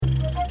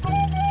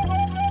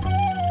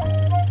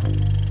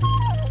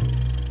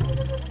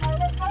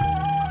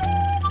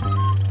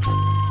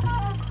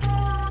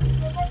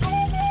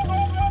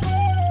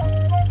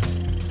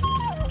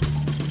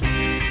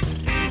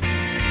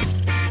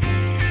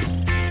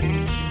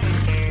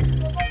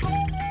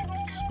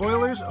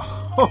spoilers?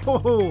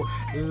 Oh,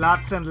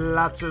 lots and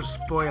lots of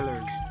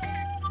spoilers.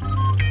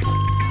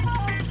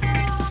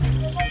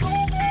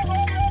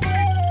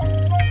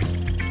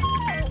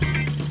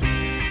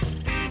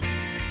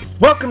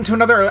 Welcome to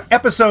another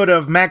episode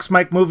of Max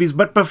Mike Movies,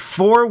 but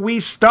before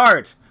we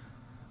start,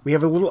 we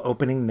have a little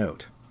opening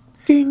note.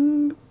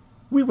 Ding!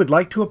 We would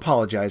like to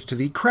apologize to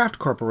the Kraft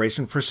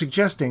Corporation for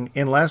suggesting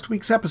in last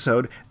week's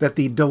episode that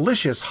the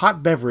delicious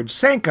hot beverage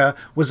Sanka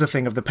was a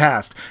thing of the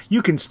past.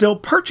 You can still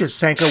purchase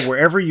Sanka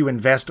wherever you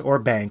invest or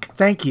bank.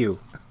 Thank you.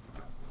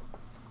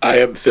 I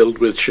am filled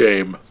with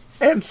shame.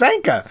 And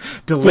Sanka.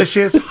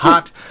 Delicious,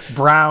 hot,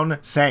 brown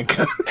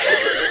Sanka.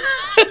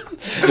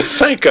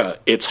 Sanka.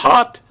 It's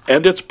hot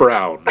and it's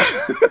brown.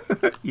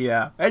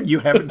 Yeah, and you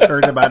haven't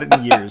heard about it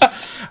in years.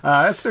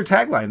 That's their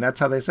tagline. That's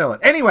how they sell it.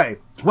 Anyway,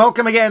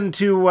 welcome again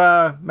to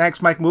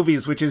Max Mike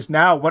Movies, which is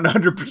now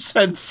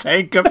 100%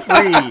 Sanka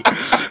free.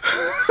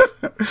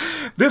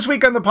 This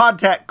week on the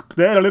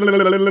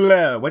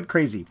podcast, went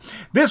crazy.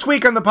 This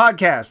week on the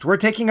podcast, we're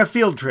taking a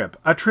field trip,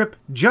 a trip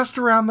just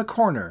around the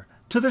corner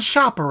to the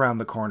shop around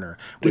the corner,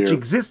 which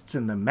exists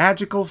in the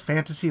magical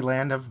fantasy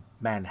land of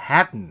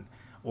Manhattan.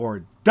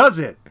 Or does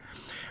it?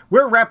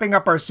 We're wrapping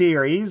up our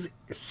series.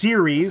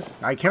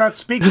 I cannot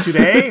speak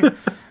today.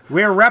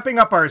 We're wrapping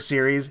up our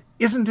series,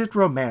 Isn't It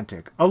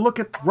Romantic? A look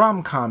at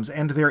rom-coms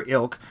and their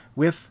ilk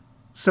with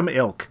some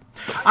ilk.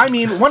 I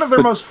mean, one of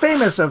their most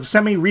famous of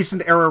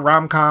semi-recent era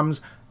rom-coms,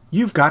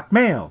 You've Got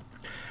Mail.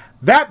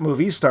 That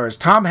movie stars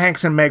Tom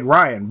Hanks and Meg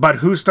Ryan, but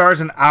who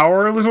stars in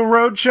our little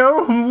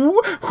roadshow?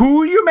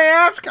 Who, you may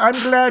ask?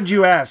 I'm glad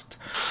you asked.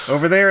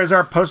 Over there is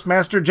our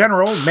Postmaster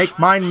General, Make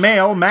Mine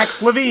Mail,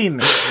 Max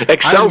Levine.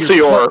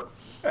 Excelsior!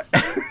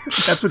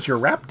 That's what you're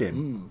wrapped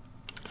in.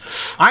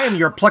 I am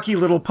your plucky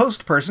little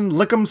post person,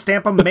 lick'em,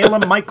 stamp'em,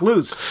 mail'em, Mike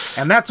Loose.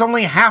 And that's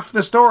only half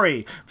the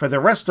story. For the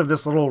rest of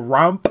this little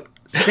romp,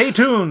 stay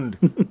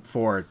tuned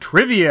for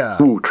trivia.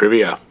 Ooh,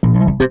 trivia.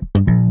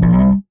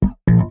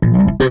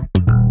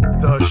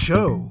 The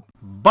show.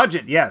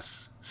 Budget,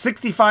 yes.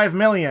 $65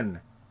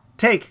 million.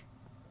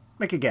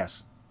 Make a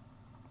guess.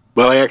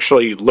 Well, I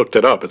actually looked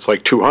it up. It's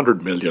like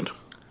 200 million.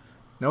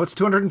 No, it's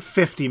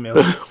 250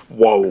 million.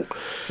 Whoa.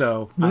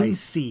 So, I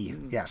see.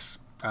 Yes.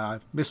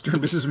 Mr.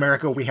 and Mrs.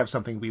 America, we have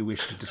something we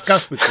wish to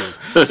discuss with you.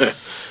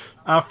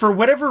 For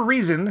whatever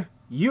reason,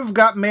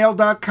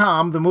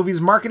 You'veGotMail.com, the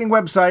movie's marketing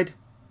website,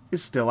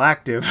 is still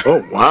active.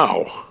 Oh,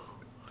 wow.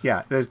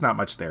 Yeah, there's not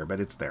much there, but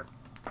it's there.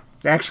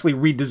 They actually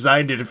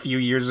redesigned it a few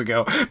years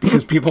ago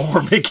because people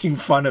were making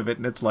fun of it,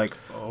 and it's like,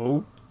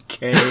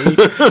 okay.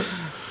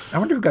 I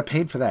wonder who got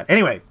paid for that.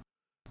 Anyway.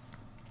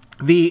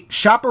 The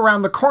shop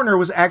around the corner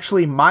was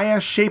actually Maya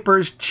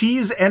Shaper's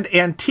Cheese and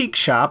Antique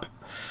Shop,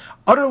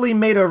 utterly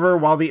made over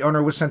while the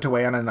owner was sent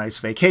away on a nice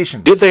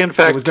vacation. Did they, in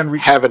fact,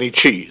 have any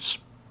cheese?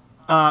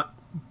 Let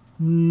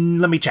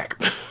me check.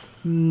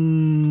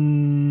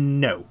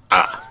 No.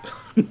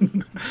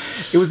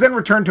 It was then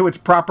returned to its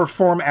proper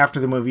form after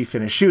the movie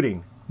finished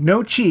shooting.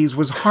 No cheese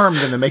was harmed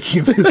in the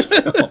making of this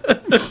film.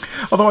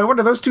 Although I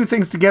wonder, those two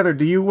things together,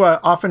 do you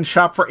often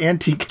shop for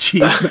antique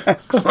cheese,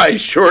 Max? I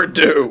sure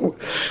do.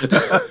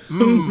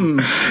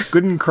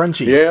 Good and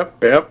crunchy.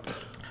 Yep.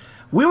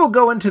 We will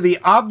go into the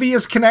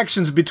obvious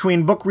connections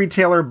between book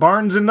retailer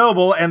Barnes &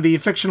 Noble and the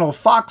fictional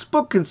Fox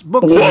books in this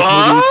movie.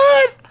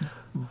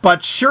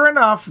 But sure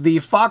enough, the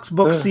Fox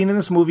book scene in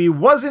this movie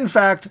was, in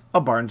fact,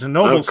 a Barnes &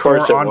 Noble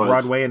store on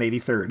Broadway and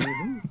 83rd.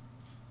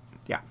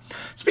 Yeah.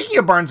 Speaking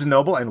of Barnes &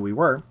 Noble, and we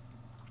were,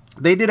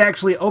 they did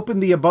actually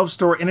open the above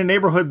store in a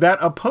neighborhood that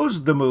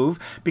opposed the move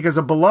because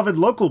a beloved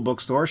local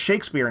bookstore,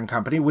 Shakespeare &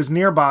 Company, was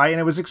nearby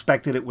and it was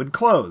expected it would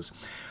close.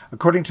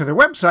 According to their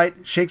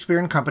website,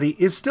 Shakespeare & Company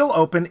is still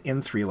open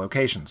in 3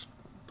 locations.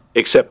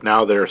 Except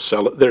now they're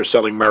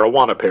selling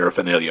marijuana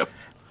paraphernalia.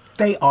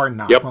 They are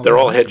not. Yep, they're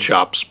all head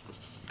shops.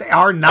 They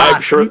are not.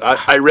 I'm sure.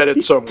 I read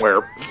it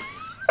somewhere.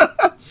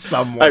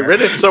 Somewhere. I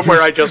read it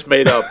somewhere I just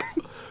made up.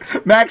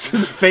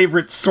 Max's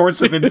favorite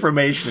source of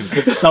information.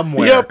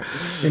 Somewhere. Yep.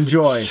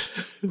 Enjoy.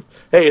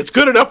 Hey, it's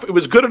good enough. It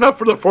was good enough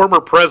for the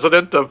former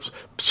president of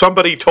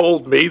Somebody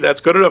Told Me.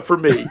 That's good enough for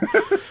me.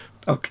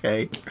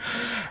 Okay.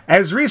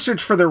 As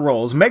research for their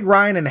roles, Meg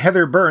Ryan and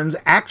Heather Burns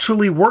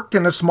actually worked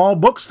in a small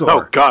bookstore.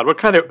 Oh God, what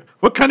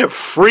kind of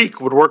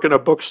freak would work in a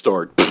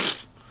bookstore?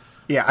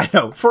 Yeah, I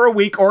know. For a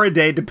week or a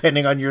day,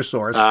 depending on your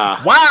source.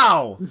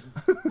 Wow!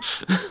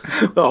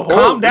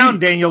 Calm down,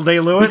 Daniel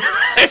Day-Lewis.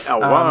 Yeah,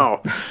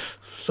 wow.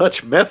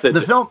 Such method.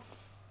 The film...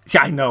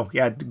 Yeah, I know.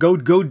 Yeah,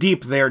 go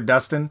deep there,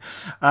 Dustin.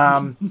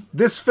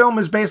 This film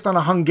is based on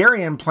a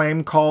Hungarian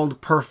play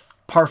called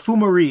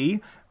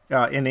Parfumerie,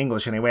 in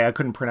English anyway. I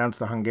couldn't pronounce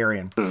the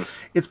Hungarian.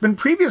 It's been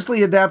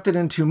previously adapted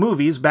into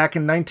movies back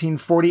in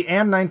 1940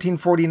 and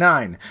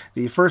 1949.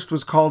 The first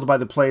was called by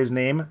the play's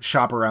name,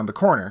 Shop Around the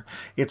Corner.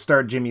 It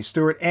starred Jimmy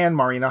Stewart and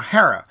Maureen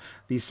O'Hara.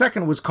 The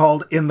second was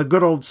called In the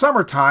Good Old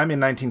Summertime in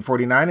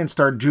 1949 and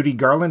starred Judy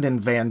Garland and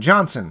Van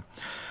Johnson.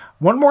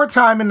 One more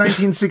time in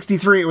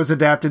 1963 it was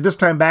adapted, this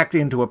time back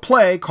into a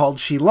play called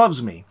She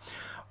Loves Me.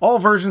 All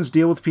versions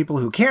deal with people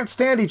who can't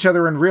stand each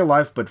other in real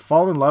life but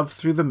fall in love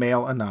through the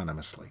mail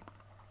anonymously.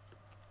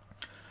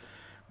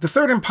 The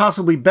third and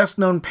possibly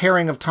best-known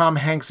pairing of Tom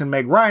Hanks and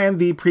Meg Ryan,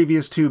 the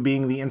previous two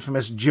being the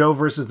infamous Joe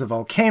versus the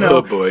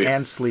Volcano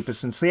and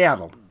Sleepless in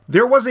Seattle.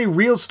 There was a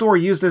real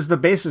story used as the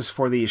basis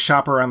for the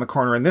shop around the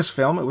corner in this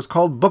film. It was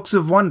called Books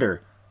of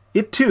Wonder.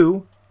 It,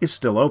 too, is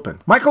still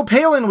open. Michael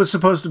Palin was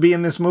supposed to be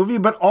in this movie,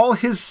 but all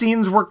his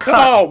scenes were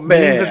cut. Oh,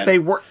 man. Meaning that they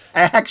were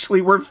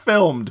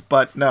filmed,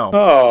 but no.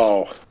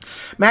 Oh.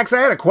 Max, I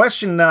had a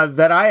question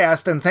that I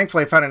asked, and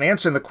thankfully I found an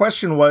answer, and the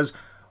question was,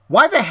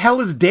 why the hell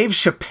is Dave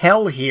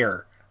Chappelle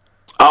here?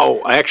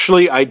 Oh,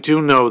 actually, I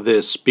do know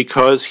this,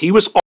 because he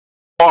was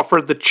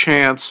offered the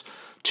chance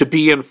to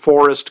be in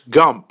Forrest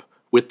Gump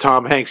with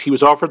Tom Hanks. He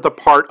was offered the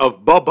part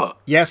of Bubba.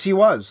 Yes, he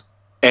was.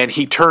 And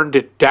he turned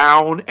it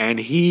down, and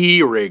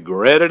he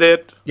regretted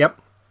it.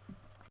 Yep.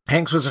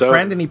 Hanks was a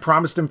friend, and he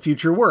promised him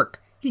future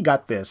work. He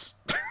got this.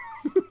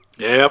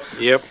 Yep.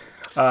 Yeah.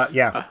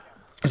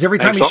 Because every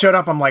time he showed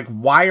up, I'm like,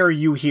 why are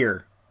you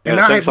here? And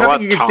Yeah, I have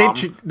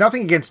thanks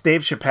nothing against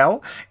Dave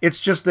Chappelle. It's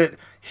just that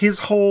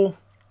his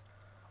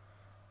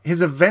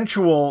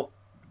eventual,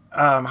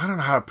 I don't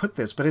know how to put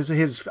this, but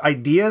his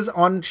ideas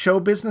on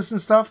show business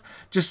and stuff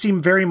just seem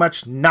very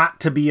much not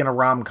to be in a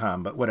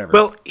rom-com, but whatever.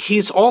 Well,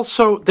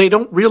 they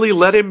don't really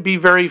let him be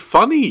very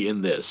funny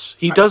in this.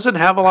 He doesn't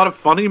have a lot of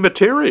funny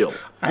material.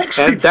 I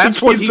actually think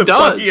that's what he's he the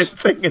does. funniest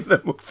thing in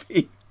the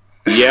movie.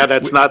 Yeah,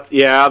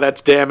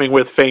 that's damning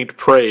with faint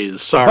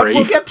praise. Sorry. But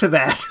we'll get to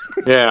that.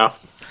 Yeah.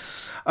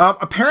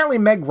 Apparently,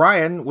 Meg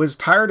Ryan was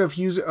tiring of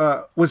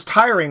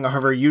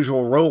her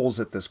usual roles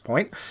at this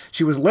point.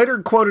 She was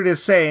later quoted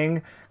as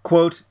saying,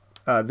 quote,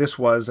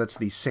 that's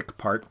the sick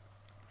part.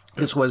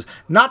 This was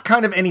not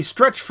kind of any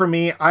stretch for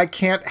me. I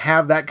can't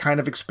have that kind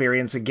of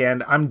experience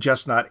again. I'm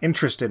just not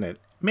interested in it.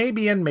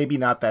 Maybe and maybe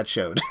not, that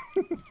showed.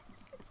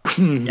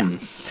 Yeah.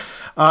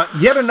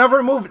 Yet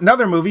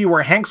another movie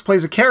where Hanks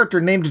plays a character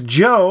named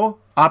Joe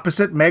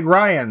opposite Meg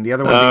Ryan. The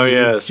other one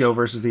being Joe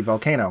versus the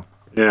Volcano.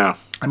 Yeah.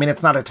 I mean,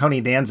 it's not a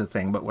Tony Danza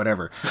thing, but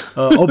whatever.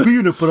 I'll be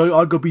in it, but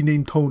I gotta be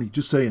named Tony.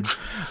 Just saying.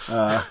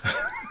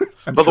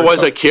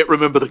 Otherwise, I can't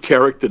remember the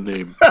character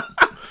name.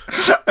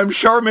 I'm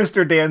sure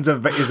Mr. Danza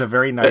is a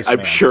very nice man.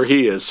 I'm sure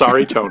he is.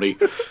 Sorry, Tony.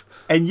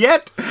 And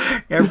yet,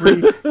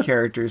 every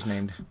character is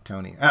named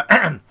Tony.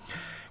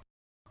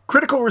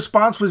 Critical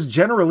response was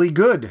generally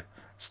good.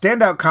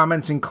 Standout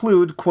comments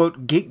include,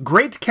 quote,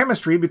 great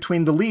chemistry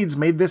between the leads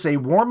made this a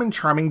warm and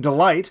charming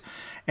delight,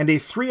 and a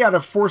 3 out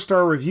of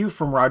 4-star review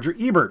from Roger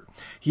Ebert.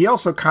 He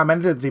also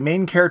commented that the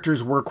main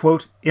characters were,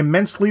 quote,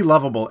 immensely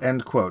lovable,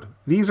 end quote.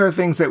 These are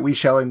things that we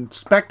shall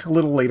inspect a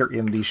little later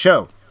in the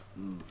show.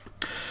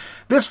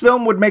 This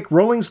film would make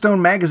Rolling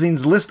Stone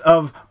magazine's list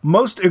of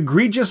most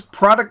egregious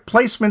product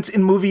placements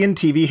in movie and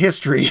TV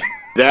history.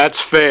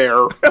 That's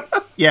fair.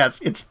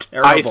 Yes, it's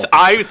terrible.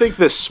 I think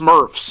the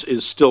Smurfs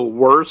is still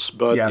worse,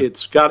 but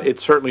it's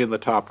certainly in the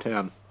top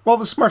 10. Well,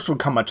 the Smurfs would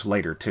come much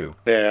later, too.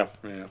 Yeah.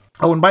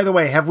 Oh, and by the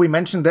way, have we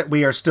mentioned that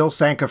we are still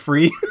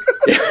Sanka-free?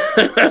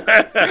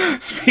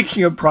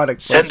 Speaking of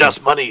products. Send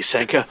us money,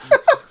 Sanka.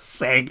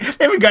 Sank.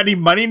 They haven't got any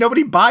money.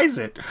 Nobody buys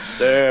it.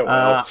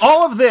 Well.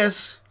 All of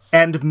this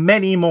and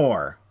many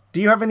more.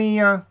 Do you have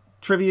any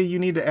trivia you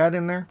need to add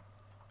in there?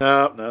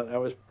 No,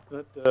 that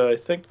I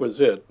think was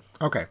it.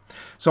 Okay.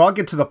 So I'll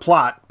get to the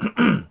plot,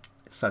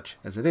 such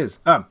as it is.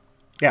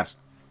 Yes.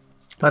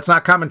 That's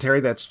not commentary.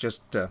 That's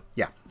just,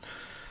 yeah.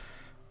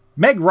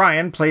 Meg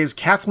Ryan plays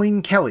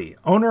Kathleen Kelly,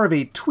 owner of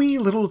a twee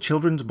little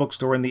children's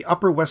bookstore in the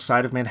Upper West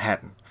Side of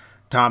Manhattan.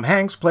 Tom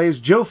Hanks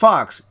plays Joe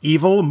Fox,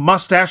 evil,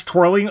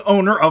 mustache-twirling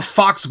owner of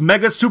Fox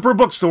Mega Super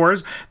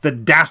Bookstores, the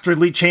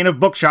dastardly chain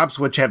of bookshops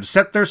which have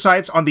set their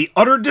sights on the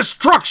utter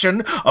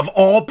destruction of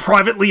all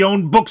privately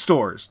owned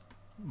bookstores.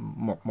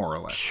 More or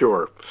less.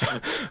 Sure.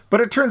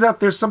 But it turns out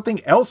there's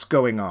something else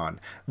going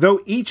on. Though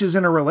each is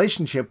in a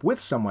relationship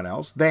with someone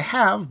else, they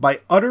have,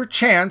 by utter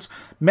chance,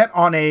 met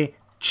on a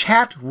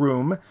chat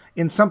room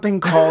in something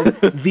called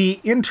the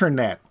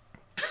Internet.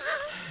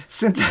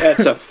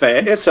 It's a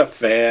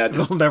fad.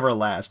 It'll never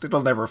last.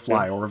 It'll never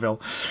fly,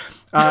 Orville.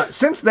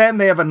 Since then,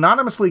 they have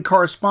anonymously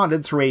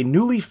corresponded through a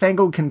newly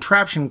fangled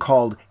contraption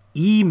called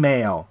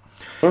email.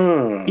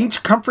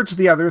 Each comforts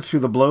the other through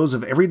the blows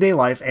of everyday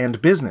life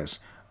and business.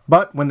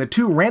 But when the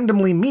two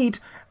randomly meet,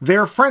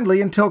 they're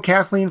friendly until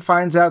Kathleen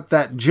finds out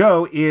that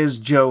Joe is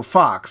Joe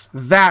Fox.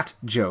 That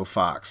Joe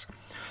Fox.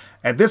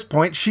 At this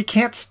point, she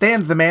can't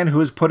stand the man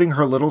who is putting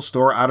her little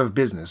store out of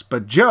business.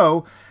 But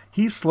Joe,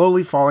 he's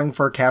slowly falling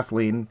for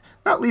Kathleen,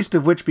 not least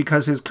of which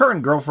because his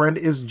current girlfriend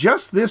is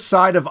just this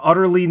side of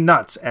utterly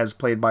nuts, as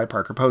played by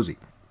Parker Posey.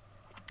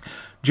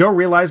 Joe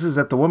realizes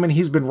that the woman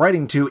he's been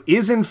writing to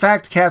is in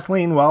fact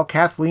Kathleen, while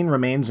Kathleen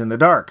remains in the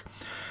dark.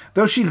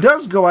 Though she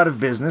does go out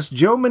of business,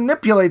 Joe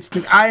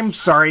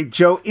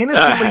Joe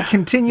innocently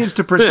continues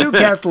to pursue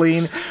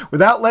Kathleen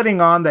without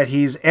letting on that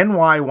he's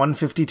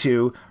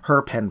NY-152,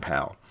 her pen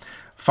pal.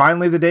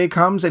 Finally, the day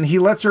comes and he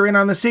lets her in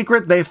on the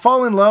secret. They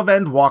fall in love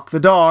and walk the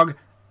dog.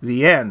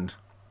 The end.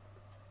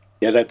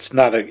 Yeah, that's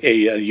not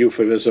a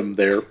euphemism.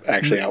 They're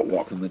actually out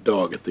walking the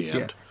dog at the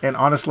end. Yeah. And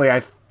honestly,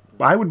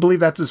 I would believe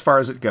that's as far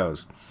as it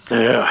goes.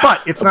 Yeah.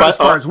 But it's not as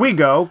far as we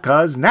go,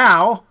 because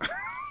now,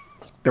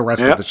 the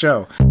rest of the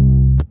show.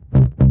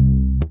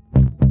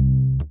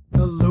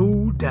 The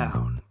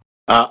lowdown.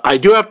 I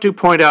do have to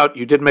point out,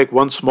 you did make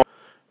one small...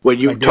 When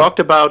you talked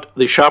about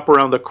The Shop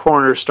Around the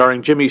Corner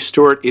starring Jimmy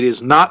Stewart, it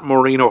is not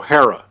Maureen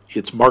O'Hara.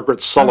 It's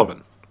Margaret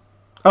Sullivan.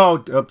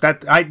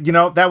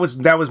 That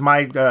was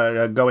my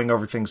going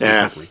over things too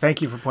quickly.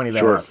 Thank you for pointing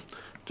that out.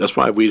 That's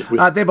why we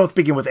they both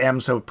begin with M,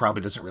 so it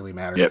probably doesn't really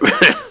matter. Yeah.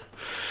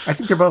 I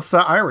think they're both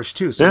Irish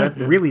too, so that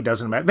really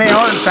doesn't matter. They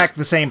are in fact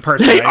the same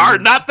person. They are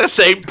not the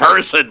same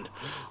person.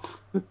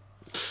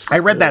 I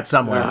read that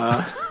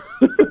somewhere.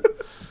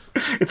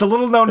 It's a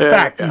little known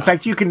fact. In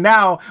fact, you can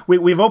now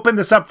we've opened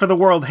this up for the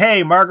world.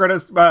 Hey,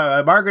 Margaret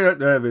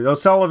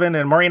O'Sullivan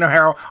and Maureen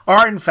O'Hara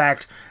are in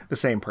fact the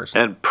same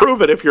person. And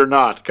prove it if you're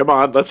not. Come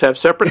on, let's have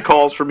separate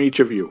calls from each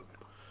of you.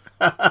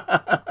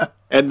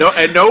 And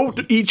no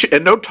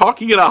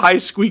talking in a high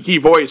squeaky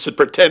voice and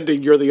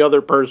pretending you're the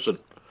other person.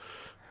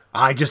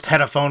 I just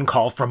had a phone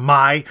call from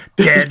my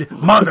dead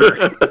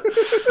mother.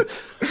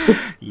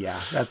 Yeah,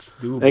 that's...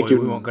 we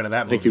won't go to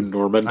that movie. Thank you,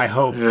 Norman. I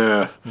hope.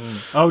 Yeah.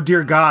 Oh,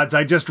 dear gods,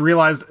 I just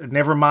realized...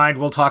 Never mind,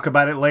 we'll talk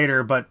about it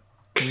later, but...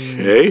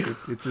 Okay.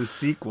 It's a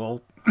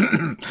sequel.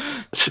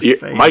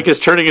 Mike is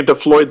turning into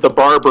Floyd the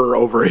Barber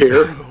over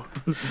here.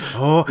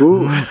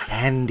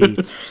 Handy.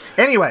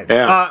 Anyway,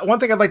 one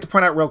thing I'd like to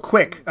point out real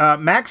quick.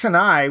 Max and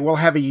I will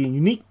have a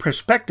unique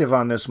perspective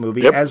on this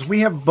movie, as we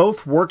have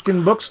both worked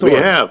in bookstores. We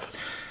have.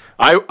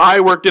 I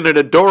worked in an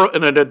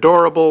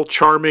adorable,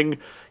 charming,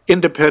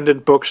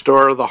 independent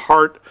bookstore, the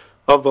heart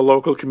of the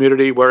local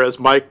community, whereas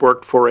Mike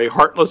worked for a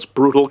heartless,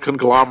 brutal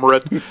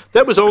conglomerate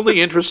that was only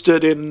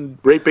interested in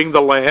raping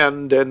the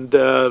land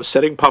and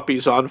setting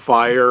puppies on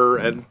fire.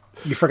 And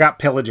you forgot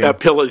pillaging.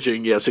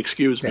 Pillaging, yes,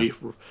 excuse me.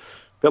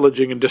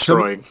 Pillaging and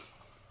destroying.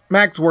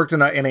 Max worked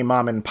in a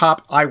mom and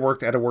pop. I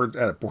worked at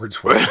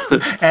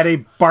at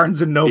a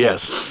Barnes and Noble.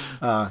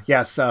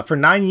 Yes. For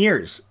 9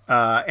 years.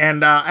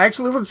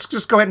 Actually, let's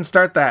just go ahead and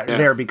start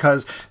there,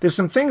 because there's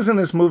some things in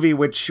this movie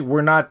which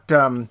were not,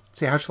 how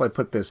shall I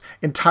put this,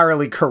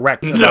 entirely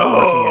correct about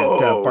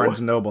working at Barnes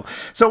and Noble.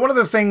 So one of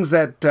the things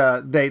that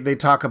they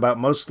talk about,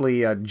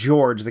 mostly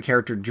George, the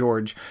character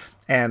George,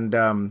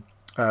 and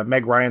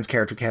Meg Ryan's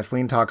character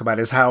Kathleen talk about,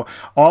 is how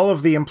all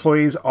of the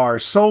employees are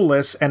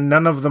soulless and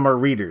none of them are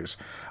readers.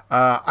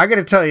 I got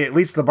to tell you, at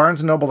least the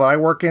Barnes & Noble that I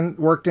worked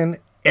in,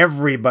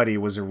 everybody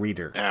was a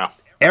reader. Yeah.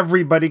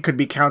 Everybody could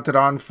be counted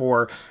on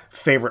for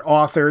favorite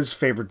authors,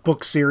 favorite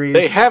book series.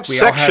 They have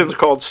sections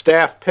called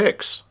staff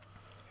picks.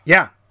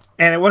 Yeah.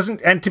 And it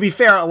wasn't, and to be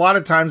fair, a lot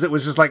of times it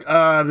was just like,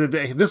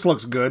 this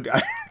looks good,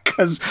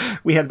 because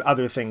we had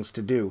other things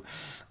to do.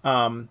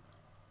 That's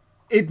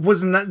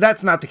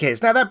not the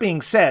case. Now, that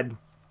being said,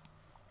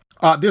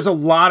 there's a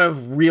lot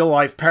of real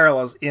life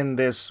parallels in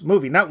this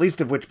movie, not least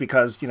of which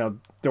because,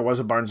 there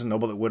was a Barnes &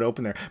 Noble that would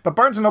open there. But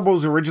Barnes & Noble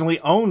was originally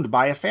owned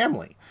by a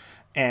family.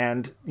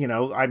 And,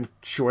 I'm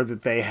sure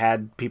that they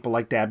had people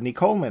like Dabney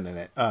Coleman in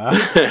it.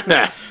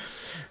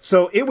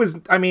 So it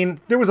was,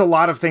 there was a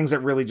lot of things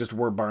that really just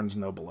were Barnes &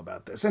 Noble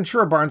about this. And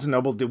sure, Barnes &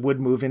 Noble would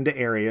move into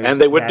areas.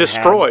 And they would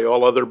destroy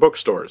all other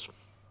bookstores.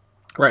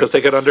 Right. Because they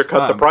could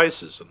undercut the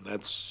prices. And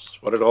that's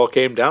what it all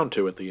came down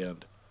to at the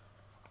end.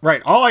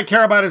 Right. All I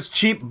care about is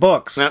cheap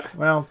books.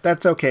 Well,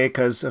 that's okay,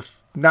 because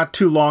if not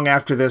too long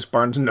after this,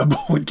 Barnes & Noble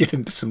would get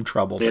into some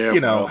trouble. But,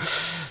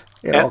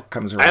 it all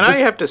comes around. And I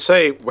have to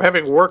say,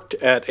 having worked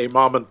at a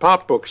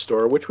mom-and-pop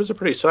bookstore, which was a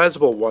pretty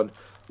sizable one,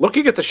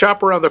 looking at the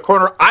Shop Around the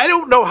Corner, I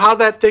don't know how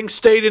that thing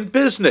stayed in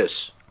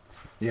business.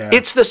 Yeah.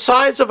 It's the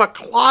size of a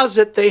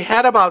closet. They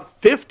had about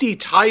 50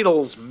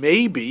 titles,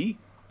 maybe.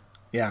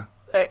 Yeah.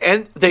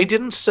 And they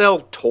didn't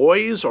sell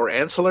toys or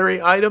ancillary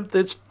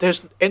items.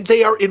 And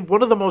they are in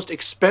one of the most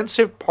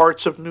expensive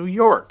parts of New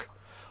York.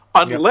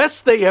 Unless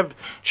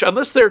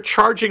they're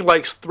charging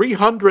like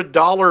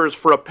 $300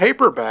 for a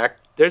paperback,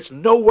 there's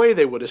no way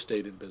they would have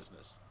stayed in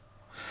business.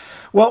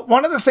 Well,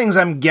 one of the things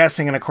I'm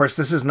guessing, and of course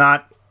this is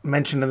not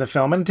mentioned in the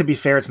film, and to be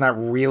fair, it's not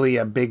really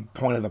a big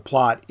point of the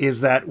plot,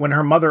 is that when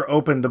her mother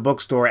opened the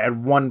bookstore at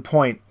one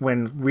point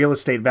when real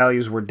estate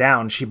values were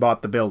down, she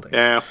bought the building.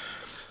 Yeah.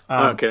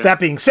 Okay. That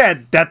being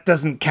said, that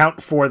doesn't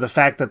count for the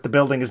fact that the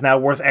building is now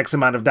worth X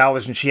amount of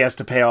dollars and she has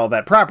to pay all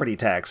that property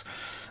tax.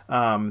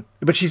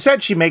 But she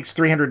said she makes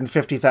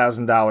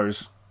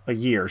 $350,000 a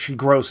year. She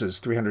grosses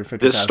 $350,000.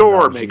 The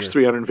store makes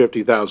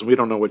 $350,000. We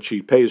don't know what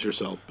she pays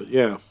herself, but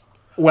yeah.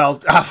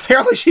 Well,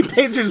 apparently she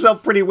pays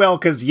herself pretty well,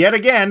 because yet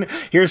again,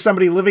 here's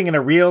somebody living in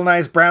a real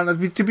nice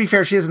to be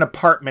fair, she has an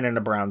apartment in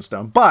a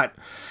brownstone, but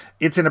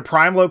it's in a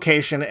prime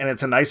location and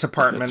it's a nice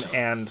apartment,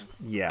 and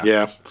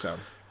yeah. So.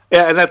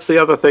 Yeah, and that's the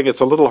other thing.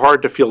 It's a little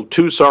hard to feel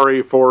too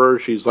sorry for her.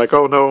 She's like,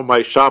 oh no,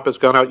 my shop has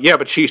gone out. Yeah,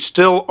 but she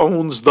still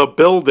owns the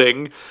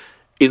building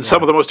in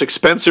some of the most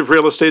expensive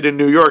real estate in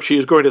New York. She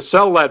is going to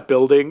sell that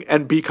building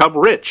and become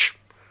rich.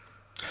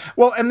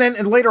 Well, and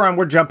later on,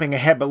 we're jumping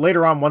ahead, but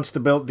later on, once the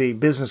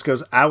business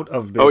goes out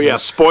of business. Oh, yeah,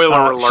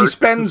 spoiler alert. She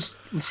spends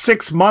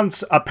 6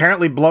 months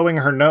apparently blowing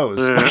her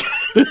nose.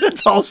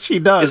 That's all she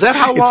does. Is that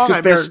how long?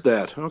 I missed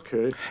that.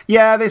 Okay.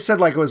 Yeah, they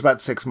said like it was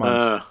about 6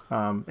 months.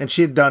 And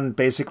she had done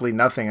basically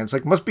nothing. And it's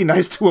like, must be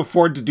nice to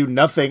afford to do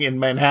nothing in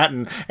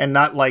Manhattan and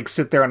not like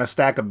sit there on a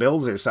stack of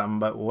bills or something,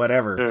 but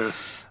whatever.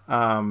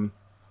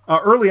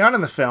 Early on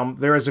in the film,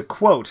 there is a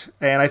quote,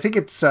 and I think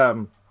it's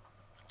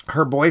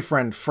her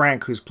boyfriend,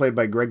 Frank, who's played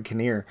by Greg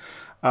Kinnear,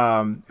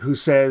 who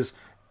says,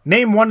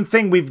 "Name one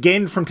thing we've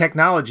gained from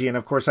technology." And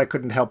of course, I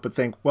couldn't help but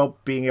think, well,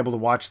 being able to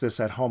watch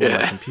this at home on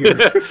a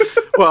computer.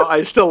 Well,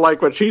 I still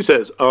like what she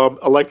says.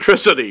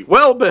 Electricity.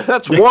 Well,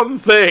 that's one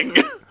thing.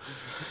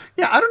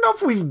 Yeah, I don't know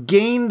if we've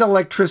gained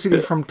electricity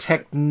from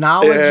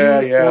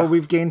technology or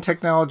we've gained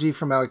technology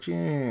from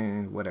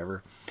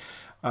whatever.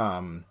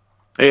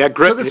 Greg.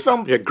 So this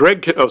film. Yeah,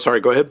 Greg. Oh, sorry.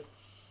 Go ahead.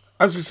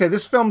 I was going to say,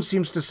 this film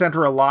seems to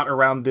center a lot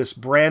around this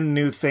brand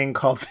new thing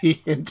called the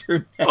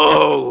internet.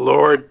 Oh,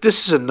 Lord.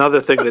 This is another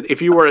thing that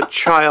if you were a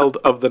child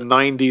of the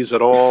 90s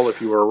at all,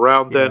 if you were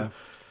around then,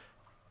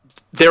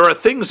 there are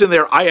things in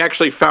there I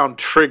actually found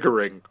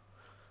triggering.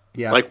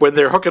 Yeah. Like when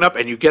they're hooking up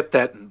and you get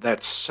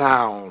that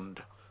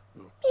sound.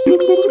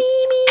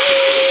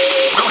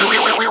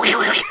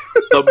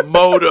 The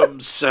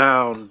modem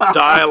sound.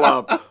 Dial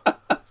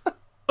up.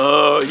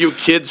 You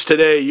kids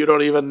today, you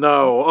don't even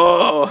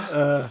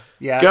know.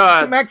 Yeah.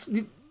 God. So Max,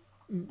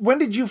 when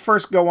did you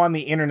first go on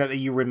the internet that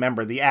you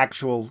remember? The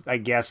actual, I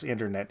guess,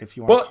 internet, if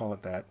you want to call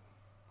it that.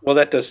 Well,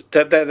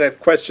 that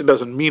question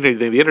doesn't mean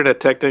anything. The internet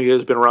technically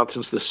has been around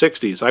since the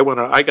 60s.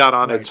 I got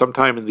on it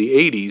sometime in the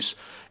 80s,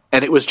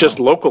 and it was just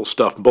local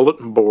stuff,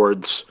 bulletin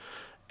boards,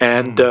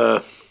 and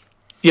I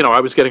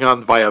was getting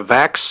on via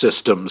VAX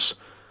systems.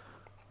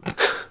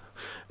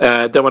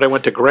 Then when I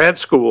went to grad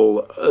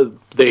school,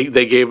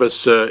 they gave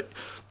us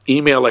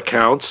email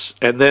accounts,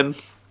 and then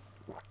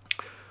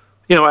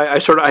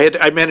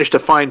I managed to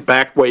find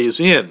back ways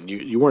in.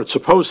 You weren't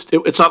supposed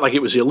to. It's not like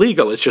it was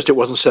illegal. It's just it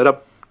wasn't set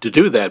up to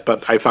do that,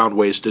 but I found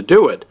ways to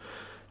do it.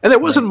 And there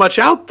wasn't much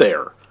out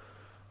there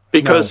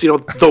because,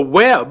 the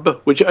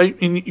web, which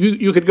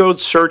you could go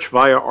search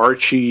via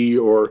Archie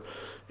or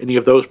any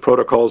of those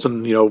protocols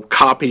and,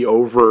 copy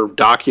over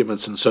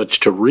documents and such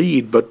to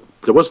read, but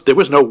there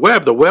was no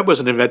web. The web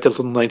wasn't invented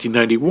until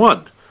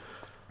 1991.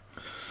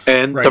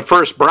 And the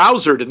first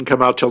browser didn't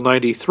come out till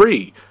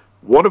 93.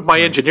 One of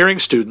my engineering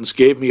students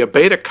gave me a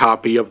beta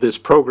copy of this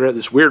program,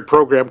 this weird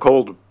program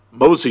called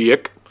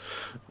Mosaic,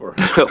 or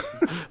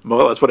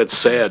well, that's what it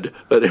said,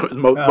 but it was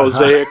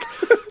Mosaic,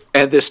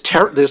 and this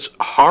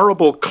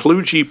horrible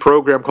kludgy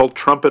program called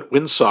Trumpet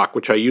Windsock,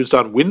 which I used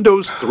on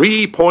Windows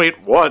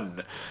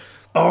 3.1.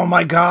 Oh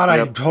my God,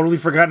 I've totally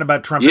forgotten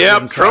about Trumpet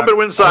Windsock. Trumpet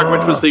Windsock,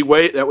 which was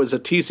that was a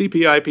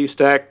TCP/IP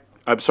stack.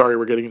 I'm sorry,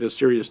 we're getting into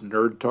serious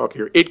nerd talk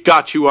here. It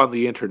got you on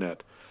the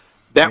internet.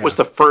 That was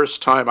the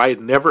first time I had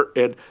never,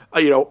 and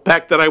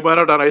back then I went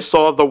out and I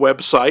saw the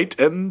website,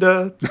 and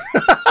there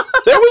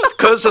was,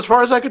 because as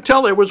far as I could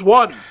tell, there was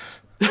one.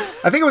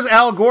 I think it was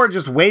Al Gore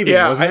just waving,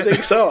 wasn't it? I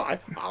think so.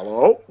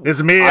 Hello?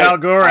 It's me, Al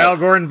Gore. Al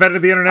Gore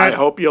invented the internet. I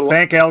hope you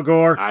Thank Al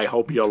Gore. I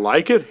hope you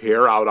like it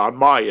here out on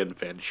my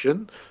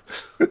invention.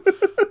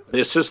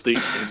 This is the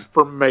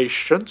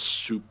information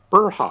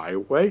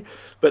superhighway.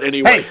 But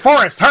anyway. Hey,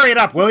 Forrest, hurry it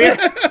up, will you?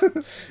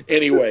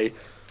 Anyway.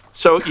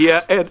 So,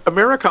 and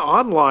America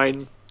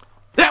Online,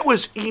 that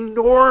was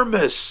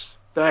enormous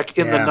back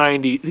in the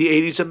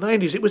 80s and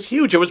 90s. It was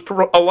huge. It was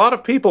for a lot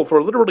of people,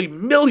 for literally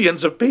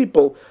millions of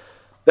people.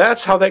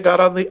 That's how they got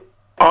on the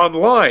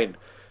online.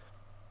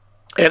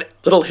 And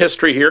little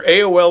history here.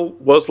 AOL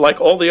was like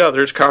all the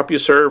others,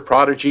 CompuServe,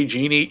 Prodigy,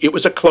 Genie. It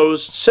was a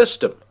closed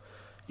system.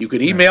 You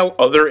could email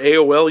other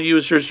AOL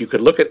users. You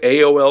could look at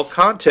AOL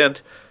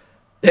content.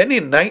 Then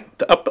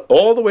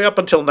all the way up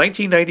until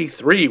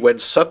 1993, when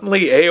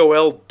suddenly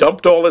AOL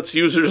dumped all its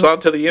users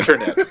onto the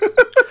internet,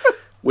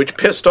 which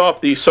pissed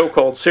off the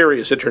so-called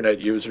serious internet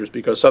users,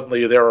 because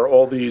suddenly there are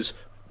all these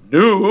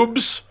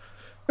noobs.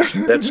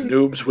 That's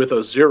noobs with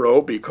a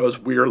 0, because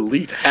we're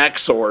elite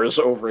hacksaws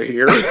over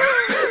here.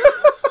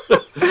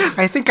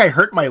 I think I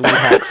hurt my lead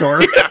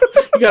hacksaw.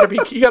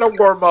 You gotta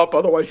warm up,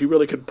 otherwise you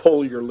really can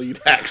pull your lead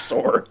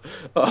hacksaw.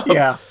 But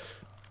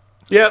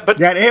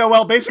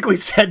AOL basically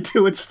said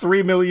to its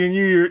 3 million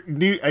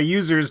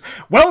users,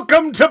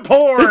 "Welcome to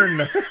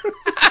porn."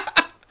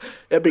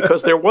 And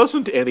because there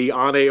wasn't any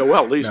on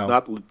AOL, at least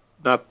not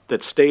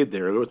that stayed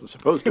there. It wasn't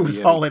supposed to be. It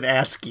was all in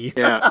ASCII.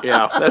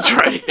 Yeah, that's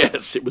right.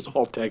 Yes, it was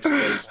all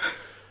text-based.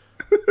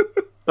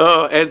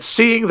 And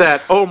seeing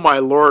that, oh my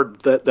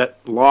Lord,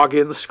 that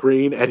login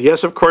screen, and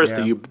yes, of course,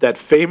 that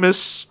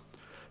famous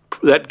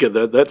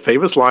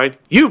line,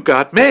 "You've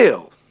got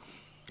mail."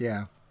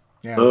 Yeah,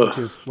 which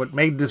is what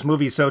made this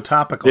movie so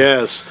topical.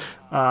 Yes,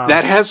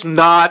 that has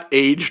not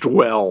aged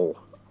well.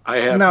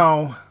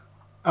 No.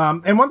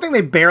 And one thing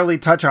they barely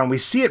touch on, we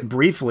see it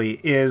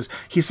briefly, is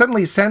he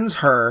suddenly sends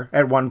her,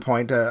 at one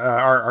point,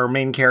 our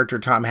main character,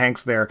 Tom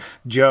Hanks there,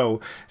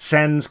 Joe,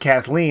 sends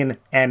Kathleen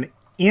an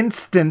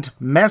instant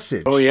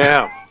message. Oh,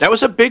 yeah. That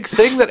was a big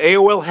thing that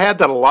AOL had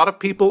that a lot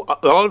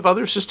of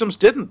other systems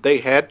didn't. They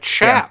had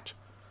chat.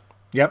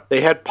 Yeah. Yep.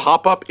 They had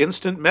pop-up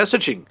instant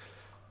messaging.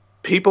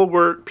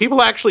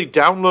 People actually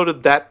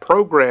downloaded that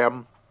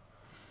program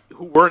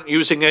who weren't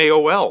using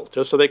AOL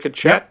just so they could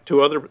chat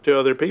to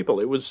other people.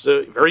 It was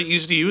very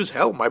easy to use.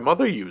 Hell, my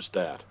mother used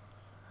that.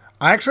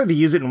 I actually had to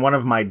use it in one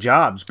of my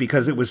jobs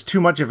because it was too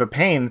much of a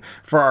pain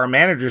for our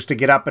managers to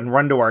get up and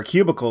run to our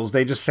cubicles.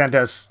 They just sent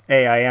us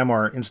AIM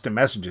or instant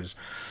messages.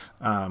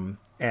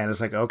 And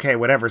it's like, okay,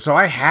 whatever. So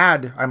I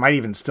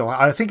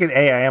think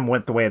AIM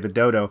went the way of the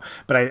dodo,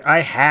 but I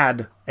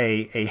had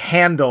a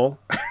handle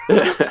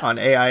on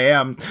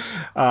AIM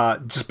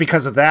just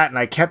because of that, and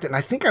I kept it, and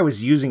I think I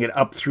was using it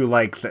up through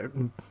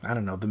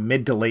the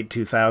mid to late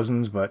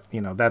 2000s, but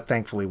that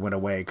thankfully went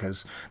away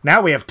because now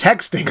we have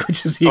texting,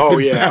 which is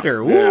even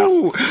better. Yeah.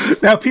 Woo!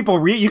 Now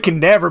people you can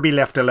never be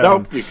left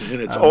alone. Nope,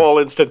 and it's all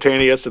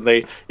instantaneous, and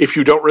if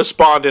you don't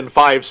respond in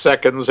 5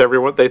 seconds,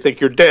 they think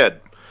you're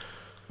dead.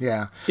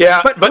 Yeah.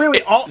 Yeah, but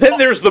really, then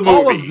there's the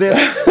movie.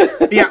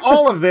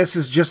 All of this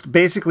is just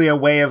basically a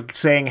way of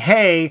saying,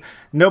 hey,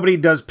 nobody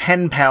does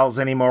pen pals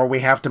anymore.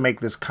 We have to make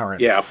this current.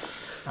 Yeah.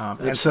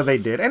 And so they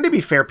did. And to be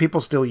fair, people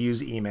still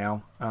use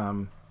email.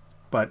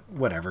 But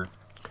whatever.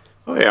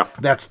 Oh, yeah.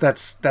 That's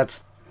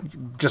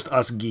just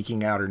us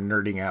geeking out or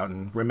nerding out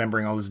and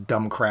remembering all this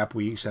dumb crap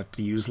we used to have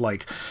to use,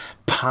 like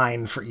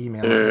Pine for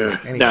email.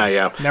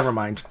 Anyway, never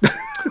mind.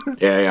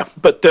 Yeah.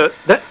 But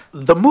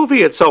the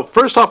movie itself,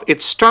 first off,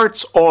 it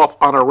starts off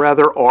on a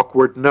rather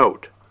awkward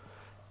note.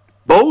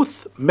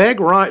 Both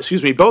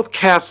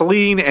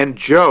Kathleen and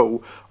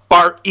Joe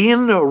are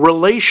in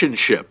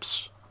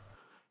relationships.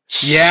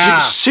 Yeah.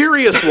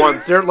 Serious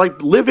ones. They're like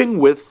living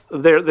with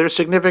their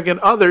significant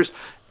others,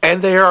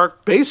 and they are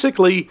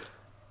basically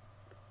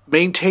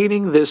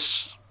maintaining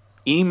this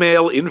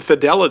email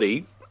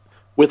infidelity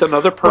with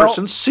another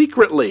person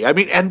secretly. I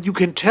mean, and you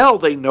can tell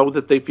they know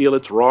that they feel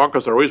it's wrong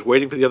because they're always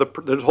waiting for the other.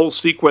 The whole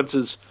sequence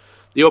is,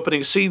 the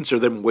opening scenes are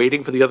them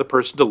waiting for the other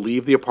person to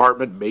leave the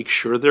apartment, make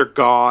sure they're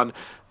gone,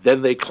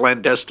 then they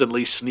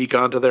clandestinely sneak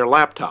onto their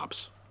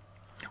laptops.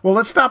 Well,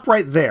 let's stop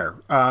right there.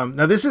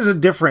 Now, this is a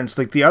difference.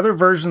 Like the other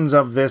versions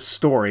of this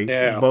story,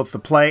 both the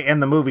play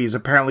and the movies,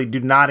 apparently do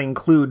not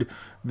include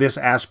this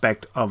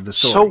aspect of the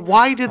story. So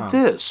why did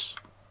this?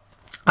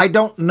 I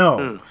don't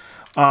know.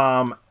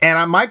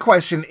 And my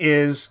question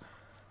is,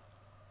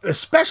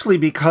 especially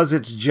because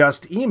it's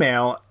just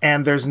email,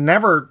 and there's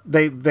never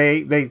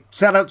they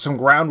set out some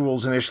ground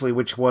rules initially,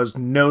 which was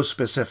no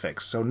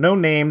specifics. So no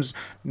names,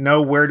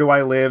 no where do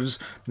I lives,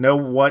 no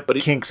what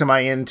kinks am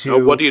I into.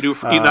 No, what do you do?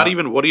 Not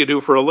even what do you do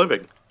for a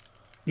living?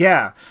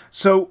 Yeah.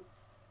 So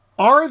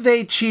are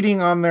they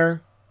cheating on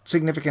their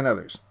significant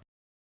others?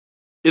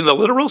 In the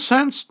literal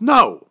sense,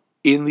 no.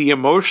 In the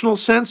emotional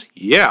sense,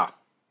 yeah.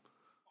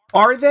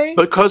 Are they?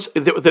 Because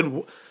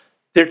then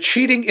they're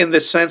cheating in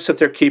the sense that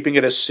they're keeping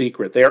it a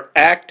secret. They are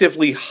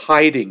actively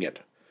hiding it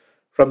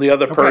from the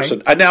other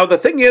person. And now the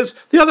thing is,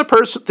 the other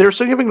person, their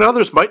significant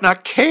others might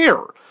not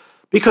care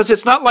because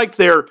it's not like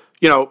they're,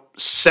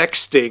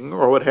 sexting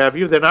or what have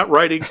you. They're not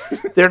writing.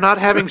 They're not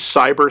having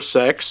cyber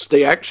sex.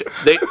 They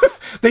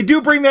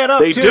do bring that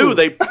up. They do.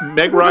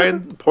 Meg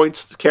Ryan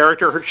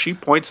she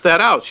points that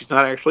out. She's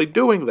not actually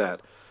doing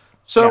that.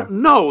 So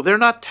no, they're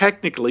not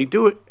technically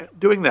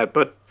doing that,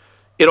 but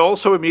it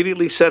also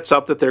immediately sets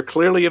up that they're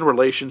clearly in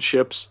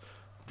relationships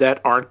that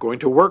aren't going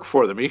to work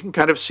for them. You can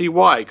kind of see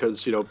why,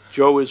 because,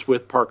 Joe is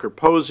with Parker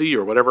Posey,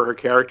 or whatever her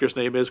character's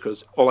name is,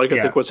 because all I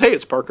could think was, hey,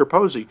 it's Parker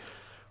Posey,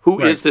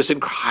 who is this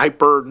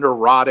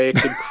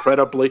hyper-neurotic,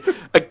 incredibly...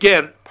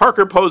 Again,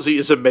 Parker Posey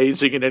is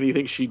amazing in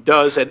anything she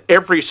does, and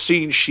every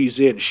scene she's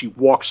in, she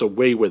walks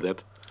away with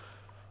it.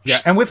 Yeah,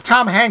 and with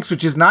Tom Hanks,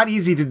 which is not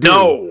easy to do.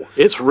 No,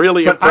 it's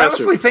really impressive. I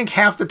honestly think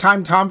half the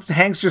time Tom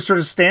Hanks just sort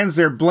of stands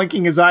there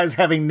blinking his eyes,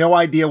 having no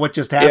idea what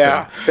just happened.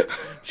 Yeah,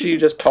 she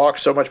just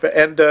talks so much.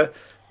 And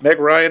Meg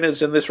Ryan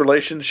is in this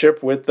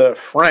relationship with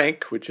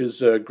Frank, which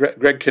is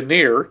Greg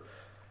Kinnear,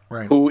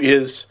 who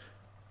is,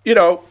 he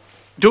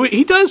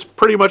does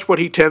pretty much what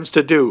he tends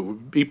to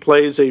do. He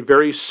plays a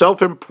very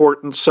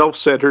self-important,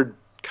 self-centered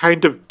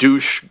kind of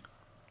douche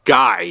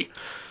guy.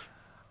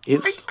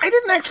 I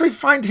didn't actually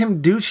find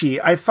him douchey.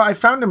 I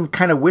found him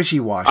kind of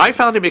wishy-washy. I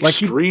found him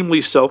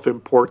extremely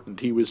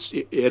self-important. He was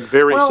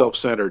very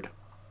self-centered.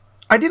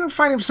 I didn't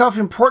find him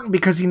self-important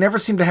because he never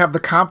seemed to have the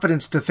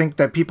confidence to think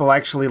that people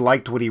actually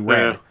liked what he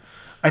read. Yeah.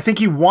 I think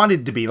he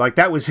wanted to be. Like,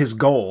 that was his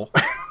goal.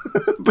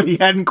 But he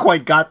hadn't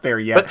quite got there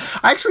yet. But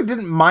I actually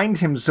didn't mind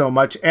him so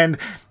much. And,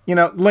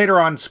 later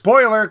on,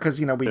 spoiler,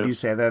 because, we do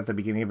say that at the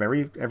beginning of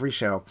every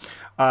show,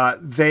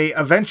 they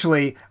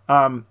eventually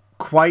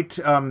quite...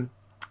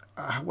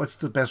 what's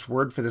the best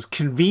word for this?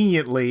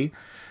 Conveniently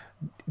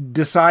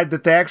decide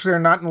that they actually are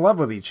not in love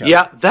with each other.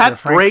 Yeah,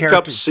 that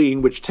breakup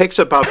scene, which takes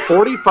about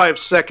 45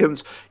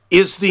 seconds,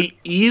 is the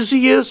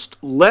easiest,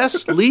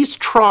 least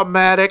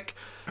traumatic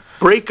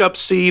breakup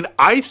scene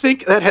I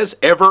think that has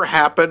ever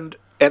happened.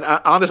 And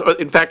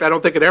in fact, I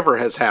don't think it ever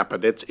has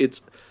happened.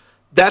 It's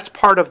that's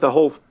part of the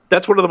whole.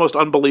 That's one of the most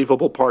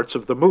unbelievable parts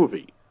of the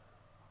movie.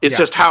 It's Yeah.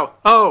 just how,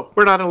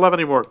 we're not in love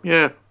anymore.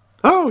 Yeah.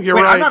 Oh, you're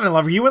Wait, right. I'm not in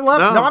love. Are you in love?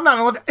 No, I'm not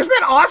in love. Isn't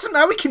that awesome?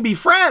 Now we can be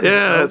friends.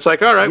 Yeah, it's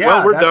like, all right, Yeah,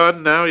 well, we're that's-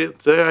 done now.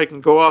 I can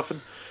go off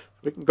and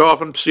we can go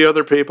off and see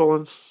other people.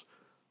 And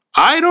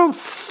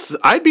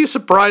I'd be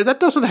surprised that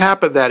doesn't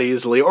happen that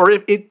easily. Or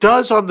if it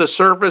does on the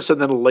surface, and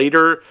then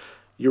later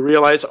you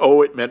realize,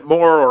 oh, it meant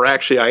more, or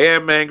actually I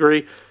am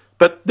angry.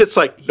 But it's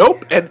like,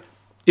 nope. And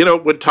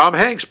when Tom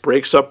Hanks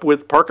breaks up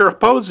with Parker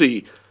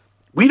Posey,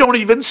 we don't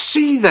even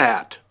see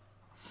that.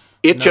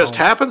 It just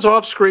happens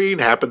off screen,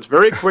 happens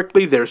very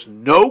quickly. There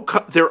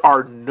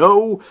are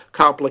no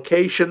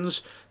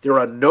complications. There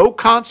are no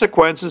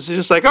consequences. It's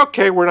just like,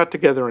 okay, we're not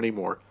together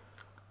anymore.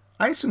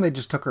 I assume they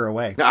just took her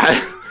away.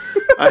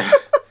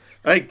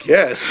 I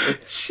guess.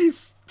 She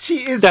is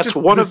That's just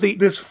one this, of the-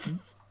 this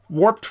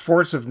warped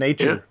force of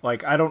nature. Yeah.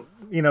 Like, I don't,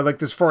 like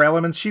there's 4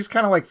 elements. She's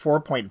kind of like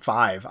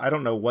 4.5. I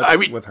don't know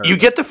what's with her. You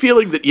get the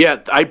feeling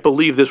that, I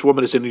believe this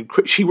woman is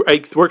she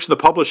works in the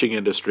publishing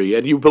industry,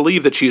 and you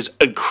believe that she is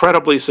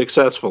incredibly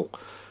successful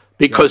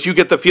because you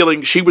get the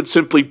feeling she would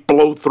simply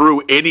blow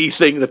through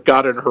anything that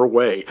got in her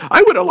way.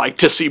 I would have liked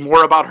to see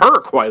more about her,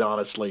 quite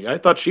honestly. I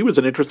thought she was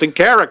an interesting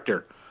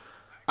character.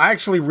 I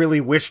actually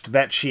really wished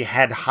that she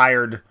had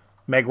hired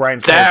Meg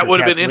Ryan's That character, would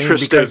have been Kathleen,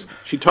 interesting. because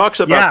She talks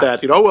about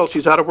that. Well,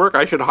 she's out of work.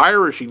 I should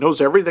hire her. She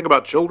knows everything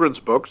about children's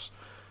books.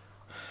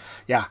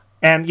 Yeah.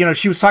 And,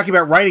 she was talking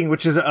about writing,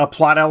 which is a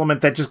plot element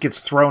that just gets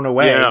thrown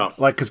away. Yeah.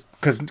 Like,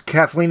 because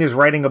Kathleen is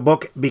writing a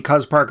book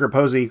because Parker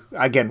Posey,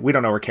 again, we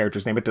don't know her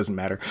character's name, it doesn't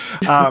matter,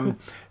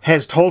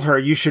 has told her,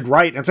 you should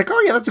write. And it's like,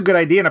 oh, yeah, that's a good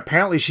idea. And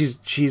apparently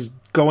she's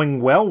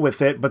going well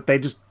with it, but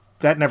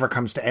that never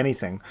comes to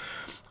anything.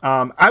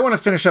 I want to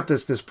finish up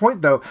this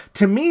point, though.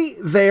 To me,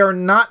 they are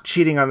not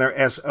cheating on their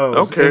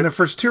SOs. Okay. And the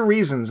first 2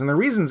 reasons. And the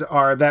reasons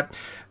are that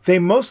they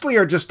mostly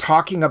are just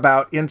talking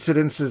about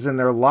incidences in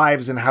their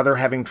lives and how they're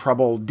having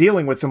trouble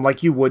dealing with them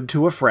like you would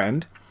to a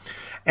friend.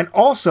 And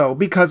also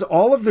because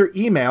all of their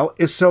email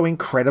is so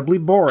incredibly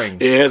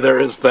boring. Yeah, there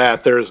is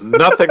that. There's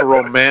nothing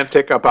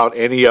romantic about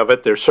any of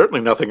it. There's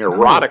certainly nothing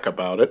erotic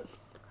about it.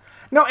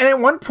 No, and at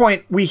one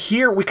point we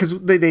hear, because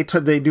they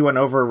do an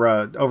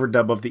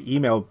overdub of the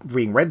email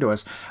being read to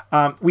us.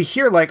 We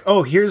hear like,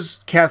 oh, here's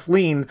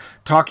Kathleen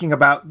talking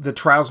about the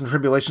trials and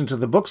tribulations of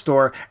the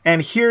bookstore,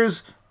 and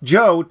here's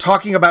Joe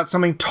talking about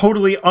something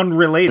totally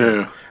unrelated.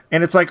 Yeah.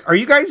 And it's like, are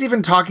you guys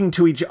even talking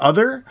to each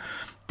other?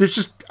 There's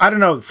just, I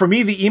don't know. For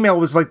me, the email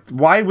was like,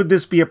 why would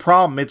this be a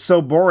problem? It's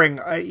so boring.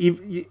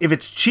 If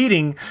it's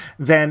cheating,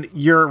 then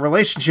your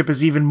relationship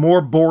is even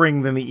more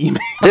boring than the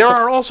email. There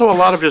are also a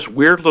lot of just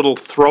weird little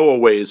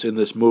throwaways in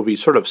this movie,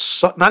 sort of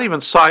not even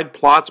side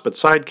plots, but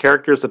side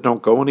characters that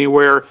don't go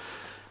anywhere.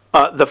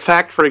 The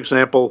fact, for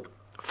example,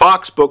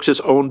 Fox Books is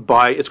owned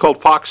by, it's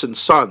called Fox and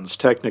Sons,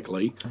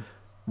 technically.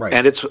 Right.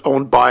 And it's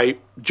owned by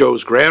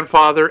Joe's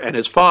grandfather and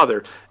his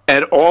father.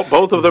 And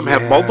both of them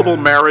have multiple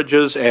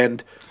marriages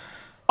and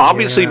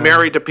obviously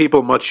married to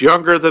people much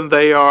younger than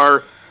they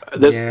are.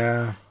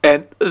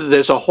 And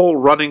there's a whole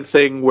running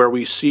thing where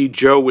we see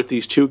Joe with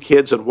these 2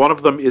 kids, and one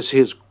of them is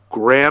his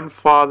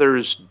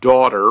grandfather's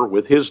daughter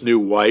with his new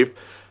wife.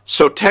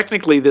 So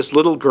technically this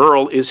little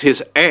girl is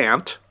his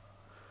aunt.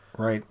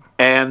 Right.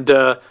 And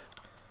I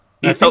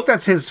think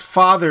that's his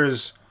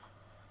father's...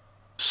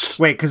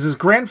 Wait, because his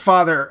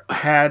grandfather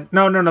had...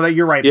 No,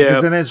 you're right. Yeah.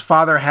 Because then his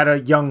father had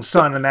a young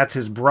son, and that's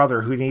his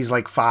brother, who he's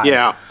like 5.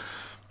 Yeah.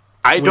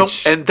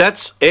 And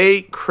that's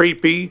A,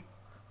 creepy,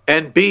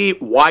 and B,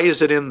 why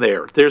is it in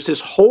there? There's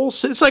this whole...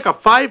 It's like a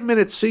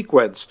 5-minute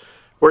sequence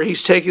where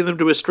he's taking them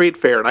to a street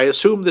fair, and I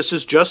assume this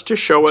is just to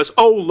show us,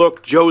 oh,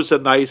 look, Joe's a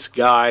nice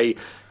guy.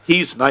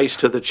 He's nice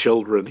to the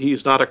children.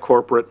 He's not a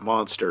corporate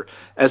monster.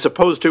 As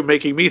opposed to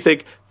making me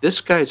think,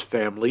 this guy's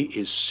family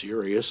is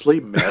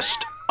seriously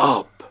messed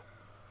up.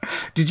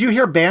 Did you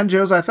hear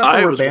banjos? I thought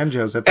there were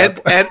banjos at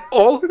that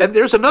point. And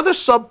there's another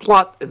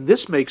subplot, and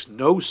this makes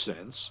no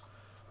sense,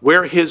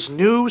 where his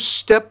new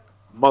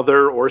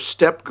stepmother or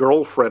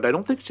step-girlfriend, I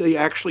don't think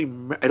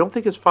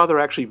his father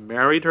actually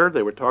married her.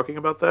 They were talking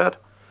about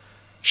that.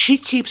 She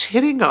keeps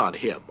hitting on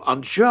him,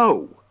 on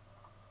Joe.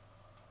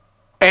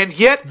 And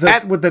yet...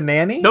 with the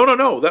nanny? No.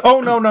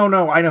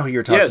 No. I know who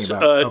you're talking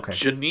about. Okay.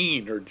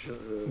 Janine or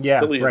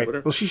Billion, right.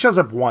 Whatever. Well, she shows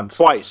up once.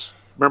 Twice.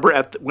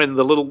 Remember when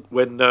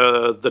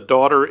the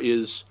daughter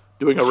is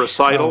doing a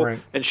recital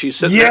and she's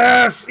sitting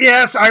there?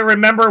 Yes, I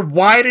remember.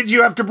 Why did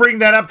you have to bring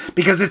that up?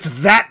 Because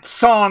it's that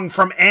song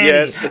from Annie.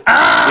 Yes,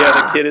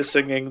 the kid is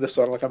singing "The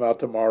Sun Will Come Out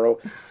Tomorrow,"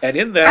 and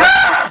in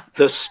that,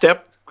 the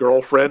step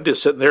girlfriend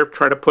is sitting there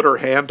trying to put her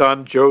hand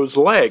on Joe's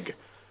leg,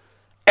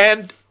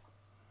 and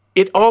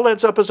it all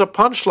ends up as a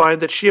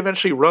punchline that she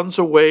eventually runs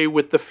away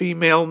with the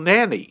female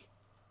nanny.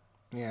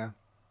 Yeah.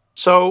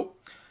 So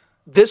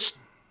this.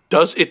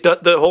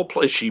 The whole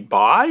place, is she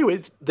bi?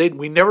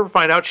 We never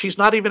find out. She's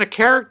not even a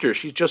character.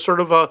 She's just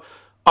sort of a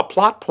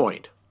plot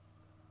point.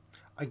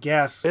 I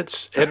guess.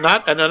 It's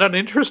not an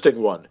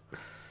interesting one.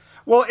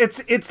 Well,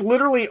 it's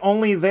literally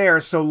only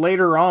there so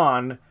later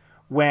on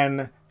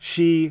when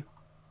she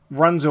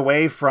runs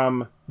away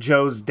from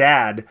Joe's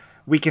dad,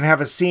 we can have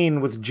a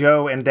scene with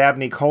Joe and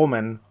Dabney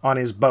Coleman on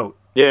his boat.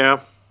 Yeah.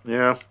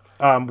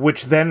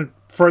 Which then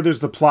furthers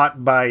the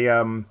plot by...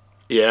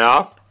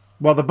 Yeah.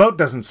 Well, the boat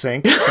doesn't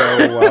sink,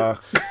 so...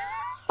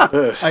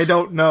 I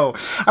don't know.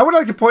 I would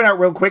like to point out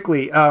real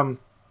quickly,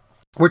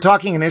 we're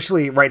talking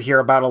initially right here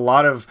about a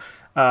lot of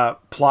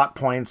plot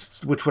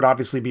points, which would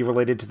obviously be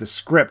related to the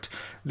script.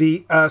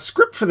 The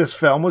script for this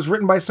film was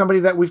written by somebody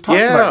that we've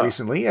talked about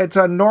recently. It's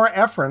Nora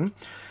Ephron,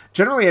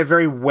 generally a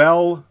very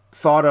well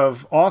thought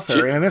of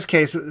author, and in this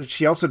case,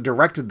 she also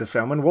directed the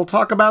film, and we'll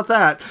talk about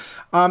that.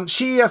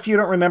 She, if you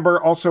don't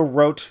remember, also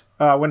wrote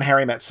When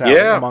Harry Met Sally,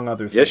 among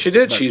other things. Yes, she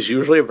did. But she's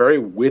usually a very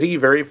witty,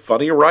 very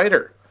funny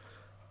writer.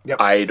 Yep.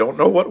 I don't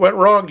know what went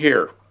wrong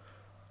here.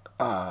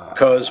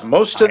 Because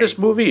most of this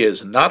movie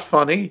is not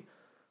funny.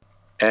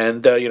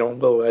 And, I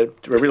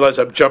realize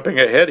I'm jumping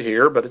ahead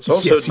here, but it's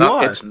also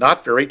it's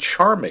not very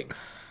charming.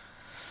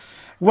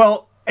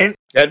 Well, and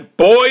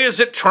boy,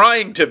 is it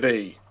trying to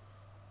be.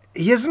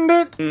 Isn't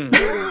it?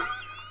 Mm.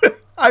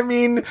 I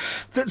mean,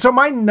 so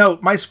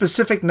my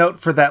specific note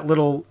for that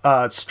little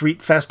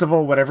street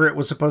festival, whatever it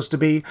was supposed to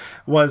be,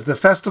 was the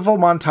festival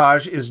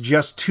montage is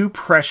just too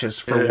precious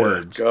for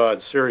words.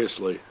 God,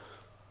 seriously.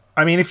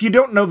 I mean, if you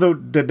don't know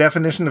the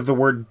definition of the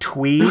word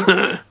twee,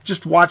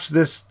 just watch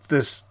this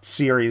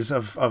series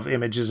of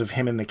images of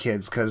him and the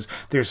kids, because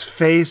there's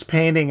face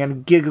painting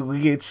and giggle.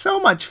 It's so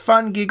much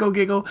fun,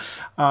 giggle.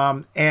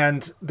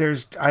 And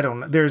there's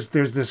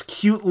this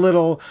cute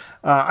little,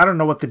 I don't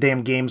know what the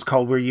damn game's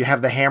called, where you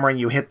have the hammer and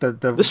you hit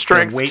the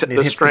strength, weight and it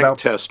the hits strength the belt.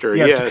 tester,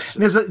 yeah, yes.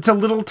 It's a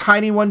little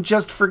tiny one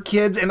just for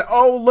kids, and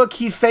oh, look,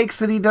 he fakes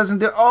that he doesn't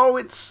do. Oh,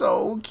 it's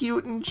so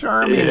cute and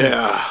charming.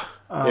 Yeah,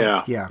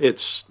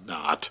 it's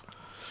not.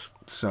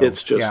 So,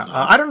 it's just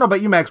I don't know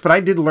about you, Max, but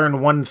I did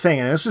learn one thing,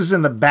 and this is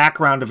in the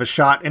background of a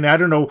shot, and I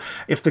don't know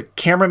if the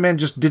cameraman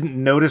just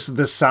didn't notice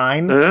the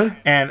sign,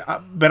 and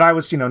but I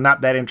was,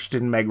 not that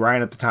interested in Meg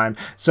Ryan at the time,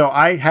 so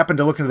I happened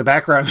to look into the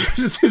background.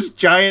 There's this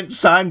giant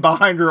sign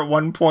behind her at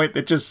one point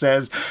that just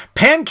says,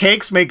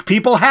 "Pancakes make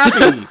people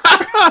happy."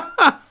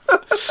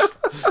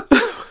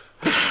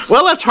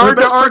 Well, that's hard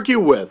to argue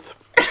with.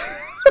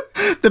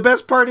 The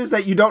best part is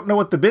that you don't know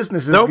what the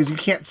business is because you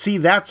can't see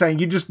that sign.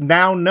 You just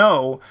now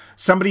know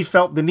somebody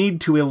felt the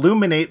need to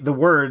illuminate the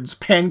words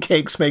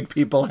 "pancakes make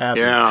people happy."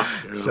 Yeah.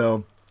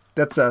 So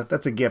that's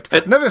a gift.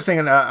 Another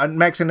thing,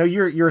 Max, I know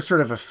you're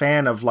sort of a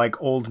fan of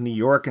like old New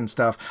York and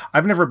stuff.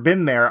 I've never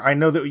been there. I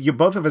know that you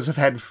both of us have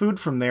had food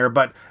from there,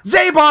 but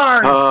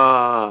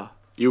Zabar's.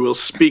 You will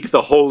speak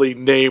the holy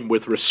name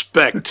with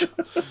respect.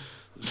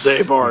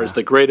 Zabar's,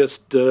 the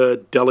greatest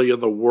deli in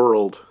the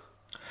world.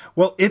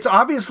 Well, it's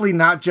obviously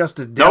not just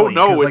a deli.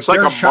 No, it's like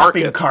a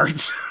shopping market.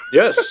 Carts.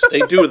 Yes,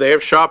 they do. They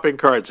have shopping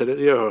carts. And,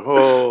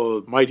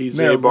 mighty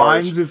Zabar's.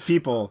 Lines of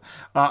people.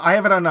 I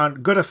have it on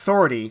good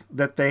authority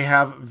that they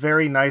have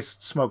very nice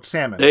smoked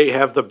salmon. They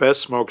have the best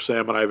smoked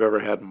salmon I've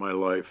ever had in my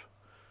life.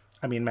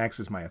 I mean, Max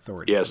is my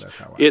authority. Yes, so that's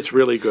how it's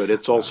really good.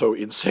 It's also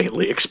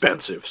insanely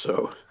expensive.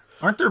 So,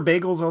 aren't their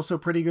bagels also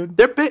pretty good?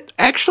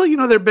 Actually,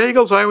 their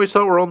bagels I always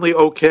thought were only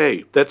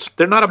okay.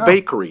 They're not a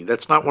bakery.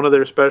 That's not one of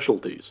their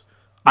specialties.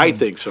 I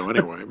think so,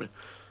 anyway.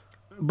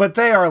 But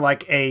they are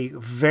like a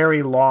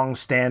very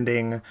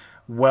long-standing,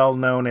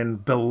 well-known,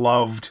 and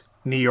beloved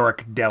New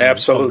York deli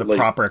of the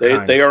proper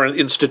kind. They are an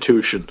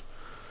institution.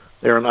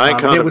 They're an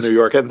icon of New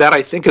York, and that,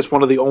 I think, is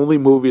one of the only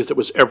movies that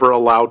was ever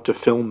allowed to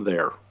film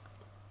there.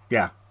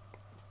 Yeah.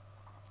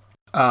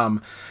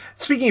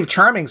 Speaking of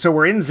charming, so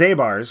we're in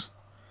Zabar's,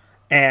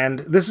 and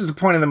this is a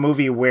point in the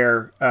movie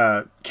where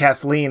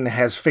Kathleen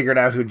has figured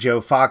out who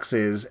Joe Fox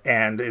is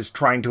and is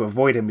trying to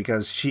avoid him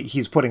because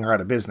he's putting her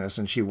out of business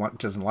and she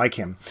doesn't like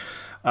him.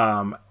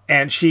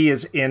 And she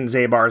is in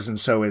Zabar's, and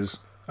so is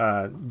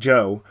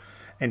Joe.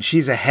 And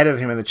she's ahead of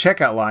him in the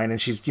checkout line, and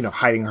she's,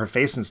 hiding her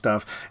face and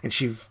stuff. And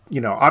she,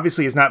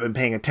 obviously has not been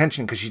paying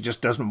attention because she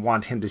just doesn't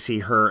want him to see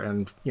her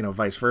and,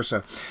 vice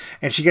versa.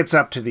 And she gets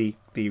up to the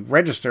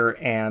register,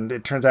 and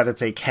it turns out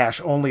it's a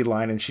cash-only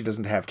line, and she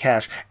doesn't have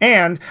cash.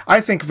 And I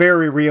think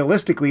very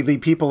realistically, the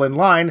people in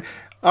line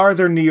are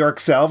their New York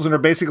selves and are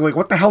basically like,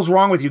 what the hell's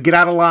wrong with you? Get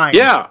out of line.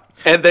 Yeah,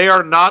 and they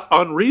are not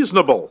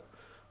unreasonable.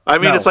 I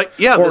mean, It's like,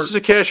 this is a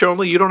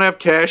cash-only, you don't have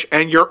cash,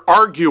 and you're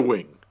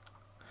arguing.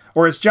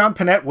 Or as John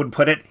Panette would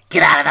put it,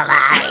 get out of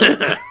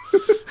the line.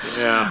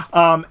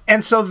 Yeah.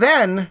 And so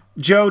then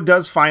Joe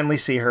does finally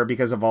see her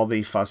because of all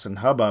the fuss and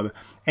hubbub.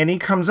 And he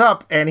comes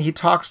up and he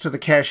talks to the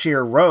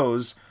cashier,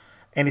 Rose,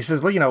 and he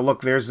says,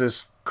 look, there's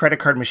this credit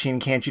card machine.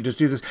 Can't you just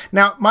do this?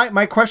 Now,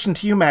 my question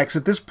to you, Max,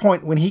 at this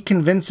point, when he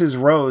convinces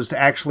Rose to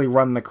actually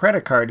run the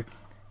credit card,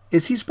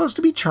 is he supposed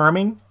to be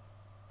charming?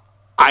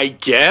 I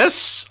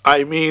guess.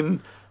 I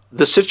mean,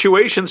 the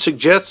situation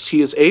suggests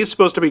he is A,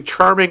 supposed to be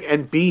charming,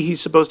 and B,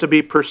 he's supposed to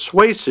be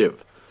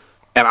persuasive.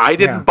 And I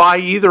didn't buy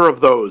either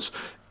of those.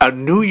 A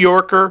New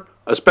Yorker,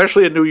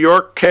 especially a New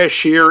York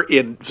cashier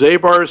in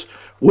Zabar's,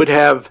 would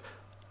have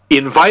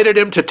invited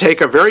him to take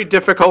a very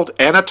difficult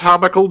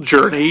anatomical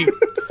journey,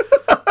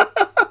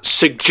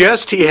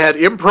 suggest he had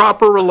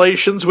improper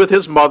relations with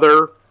his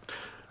mother,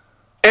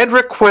 and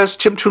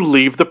request him to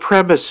leave the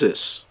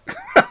premises.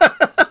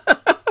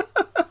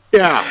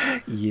 Yeah.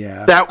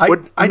 Yeah.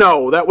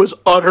 That was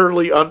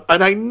utterly and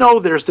I know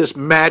there's this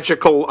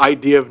magical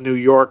idea of New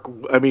York.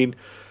 I mean,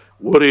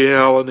 Woody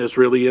Allen is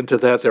really into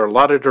that. There are a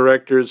lot of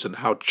directors and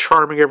how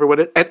charming everyone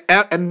is.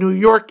 And New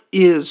York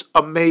is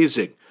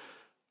amazing.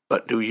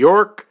 But New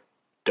York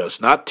does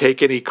not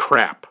take any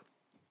crap.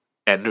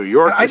 And New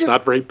York is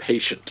not very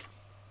patient.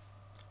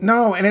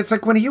 No, and it's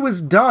like when he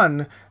was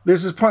done,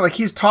 there's this point, like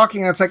he's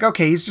talking, and it's like,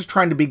 okay, he's just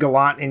trying to be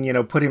gallant and, you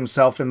know, put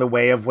himself in the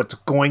way of what's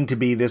going to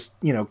be this,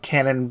 you know,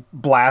 cannon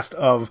blast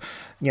of,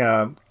 you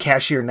know,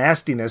 cashier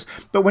nastiness.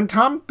 But when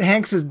Tom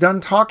Hanks is done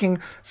talking,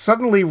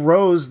 suddenly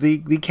Rose, the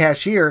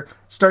cashier,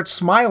 starts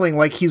smiling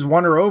like he's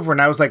won her over. And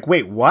I was like,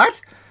 wait,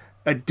 what?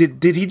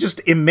 Did he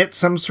just emit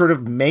some sort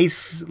of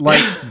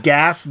mace-like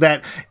gas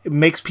that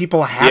makes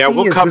people happy? Yeah,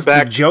 we'll come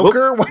back. The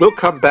Joker? We'll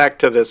come back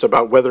to this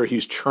about whether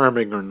he's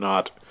charming or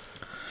not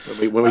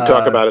when we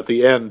talk about it at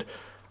the end.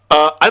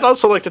 I'd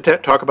also like to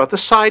talk about the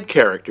side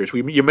characters.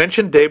 You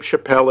mentioned Dave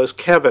Chappelle as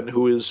Kevin,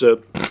 who is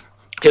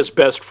his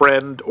best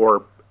friend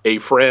or a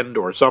friend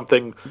or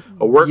something,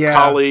 a work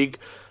colleague,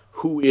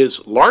 who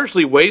is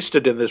largely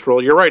wasted in this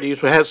role. You're right. He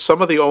has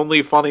some of the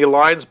only funny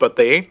lines, but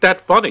they ain't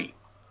that funny.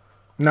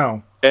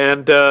 No.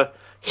 And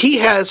he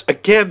has,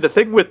 again, the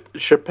thing with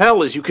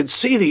Chappelle is you can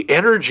see the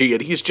energy,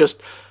 and he's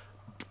just...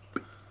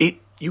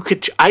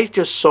 I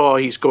just saw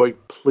he's going,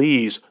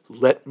 please,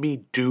 let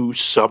me do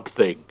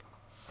something.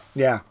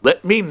 Yeah.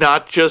 Let me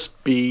not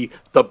just be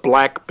the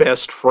black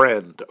best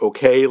friend,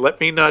 okay? Let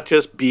me not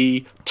just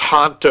be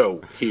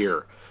Tonto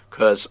here,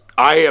 because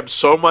I am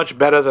so much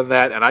better than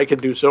that, and I can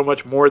do so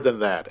much more than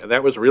that. And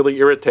that was really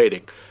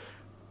irritating.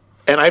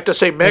 And I have to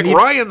say, Meg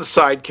Ryan's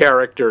side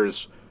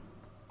characters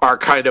are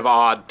kind of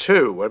odd,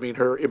 too. I mean,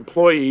 her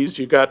employees,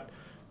 you got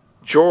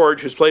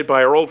George, who's played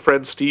by our old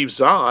friend Steve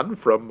Zahn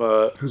from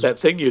That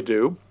Thing You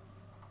Do.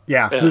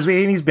 Yeah,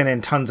 he's been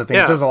in tons of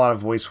things. He does a lot of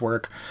voice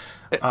work.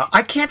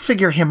 I can't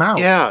figure him out.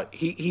 Yeah,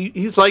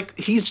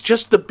 he's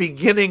just the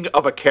beginning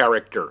of a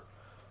character.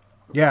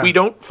 Yeah,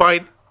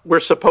 we're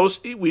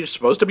supposed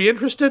to be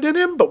interested in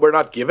him, but we're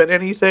not given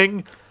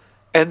anything.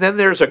 And then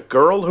there's a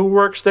girl who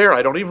works there.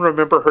 I don't even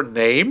remember her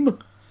name.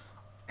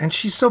 And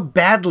she's so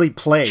badly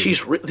played.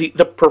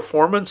 The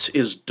performance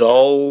is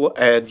dull,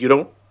 and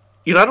you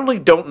not only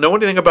don't know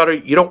anything about her,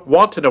 you don't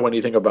want to know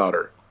anything about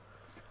her.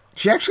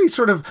 She actually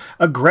sort of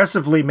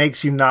aggressively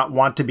makes you not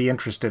want to be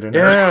interested in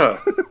her.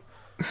 Yeah.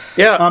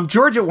 Yeah.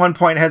 George at one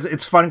point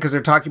it's fun because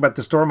they're talking about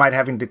the store might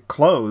having to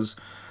close,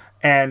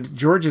 and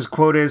George's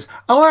quote is,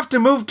 "I'll have to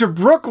move to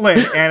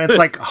Brooklyn." And it's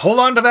like, hold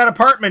on to that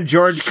apartment,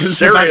 George,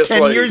 because in about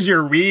 10 years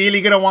you're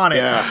really going to want it.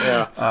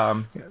 Yeah, yeah.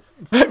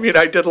 I mean,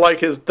 I did like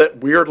that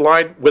weird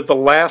line with the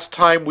last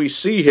time we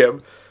see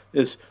him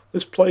is,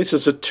 "This place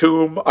is a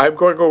tomb. I'm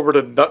going over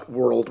to Nut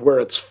World where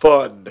it's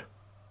fun."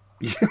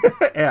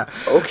 Yeah.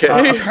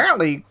 Okay.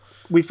 Apparently,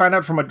 we find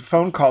out from a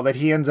phone call that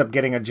he ends up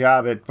getting a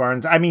job at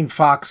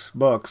Fox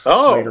Books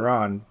later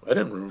on. I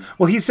didn't remember.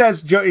 Well, he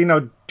says,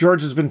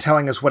 George has been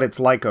telling us what it's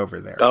like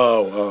over there.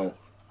 Oh.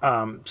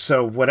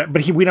 So what?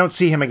 But we don't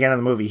see him again in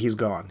the movie. He's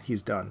gone.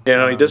 He's done.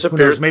 Yeah, he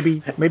disappears.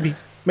 Maybe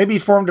he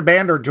formed a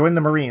band or joined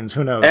the Marines.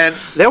 Who knows? And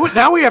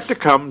now we have to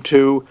come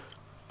to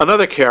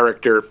another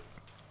character,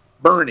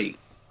 Bernie,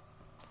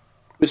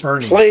 who's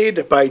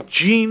played by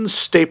Gene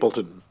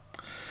Stapleton.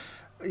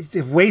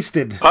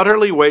 Wasted.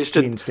 Utterly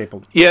wasted. Gene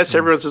Stapleton. Yes,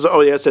 everyone says, oh,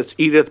 yes, that's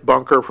Edith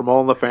Bunker from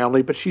All in the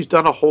Family, but she's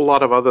done a whole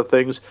lot of other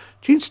things.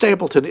 Gene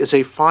Stapleton is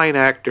a fine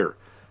actor,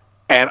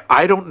 and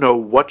I don't know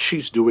what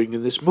she's doing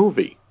in this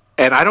movie.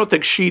 And I don't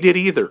think she did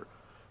either.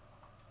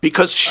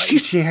 Because she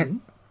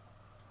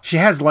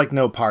has, like,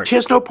 no part. She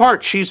has no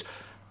part.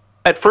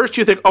 At first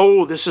you think,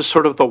 oh, this is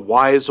sort of the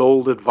wise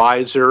old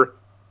advisor.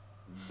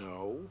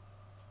 No.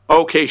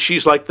 Okay,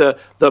 she's like the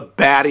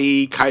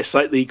batty, kind of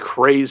slightly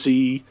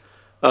crazy...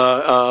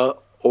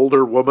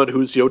 older woman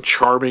who's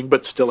charming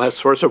but still has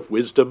source of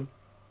wisdom.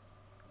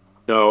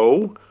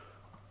 No.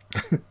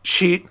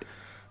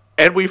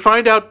 And we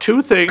find out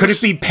two things. Could it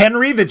be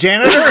Penry, the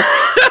janitor?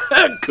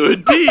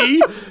 Could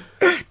be.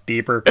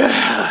 Deeper.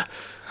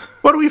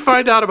 What do we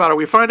find out about her?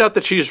 We find out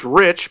that she's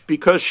rich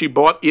because she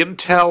bought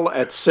Intel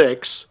at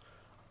 6,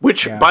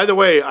 which, by the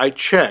way, I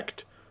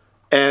checked.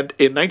 And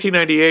in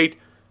 1998,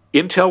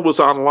 Intel was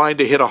online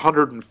to hit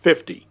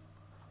 150.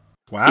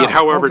 Wow. It,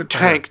 however,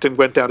 tanked and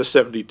went down to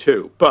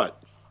 72.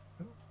 But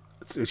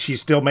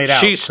she's still made out.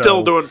 She's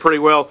still doing pretty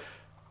well.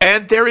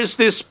 And there is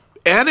this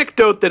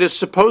anecdote that is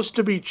supposed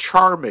to be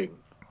charming,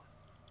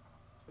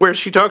 where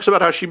she talks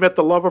about how she met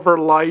the love of her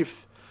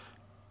life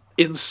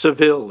in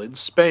Seville, in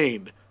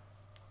Spain.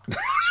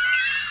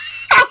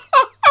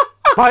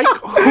 Mike,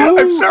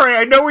 I'm sorry,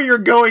 I know where you're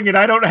going, and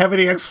I don't have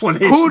any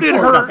explanation. Who did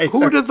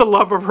the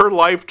love of her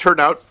life turn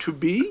out to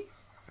be?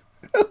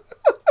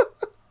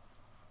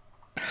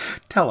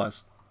 Tell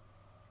us.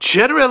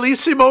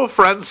 Generalissimo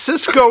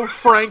Francisco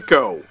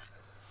Franco,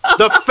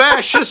 the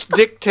fascist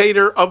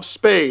dictator of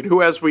Spain,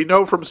 who, as we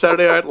know from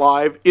Saturday Night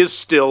Live, is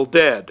still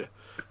dead.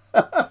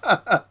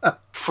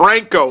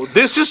 Franco.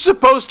 This is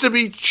supposed to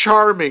be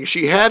charming.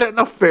 She had an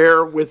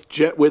affair with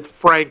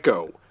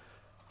Franco.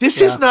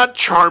 This is not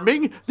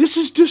charming. This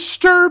is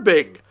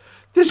disturbing.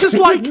 This is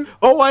like,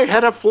 oh, I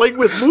had a fling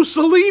with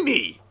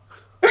Mussolini.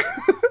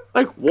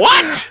 Like,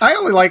 what? I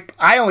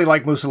only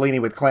like Mussolini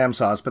with clam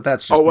sauce, but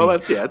that's just me.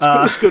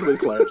 It's good with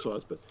clam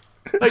sauce, but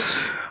like,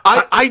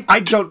 I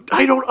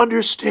don't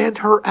understand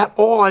her at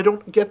all. I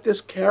don't get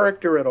this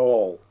character at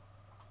all.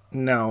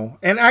 No.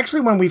 And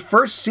actually, when we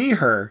first see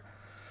her,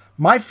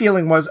 my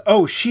feeling was,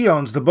 oh, she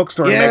owns the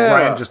bookstore and Meg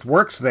Ryan just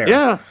works there.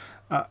 Yeah.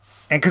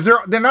 And because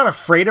they're not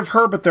afraid of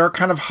her, but they're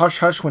kind of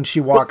hush-hush when she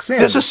walks in.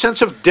 There's a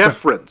sense of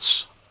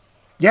deference.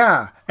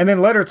 Yeah. And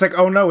then later it's like,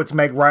 oh, no, it's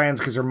Meg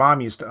Ryan's because her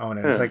mom used to own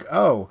it. It's like,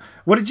 oh,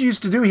 what did you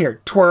used to do here?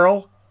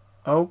 Twirl.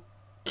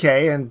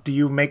 Okay. And do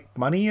you make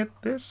money at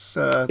this?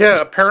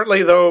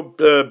 Apparently, though,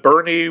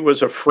 Bernie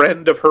was a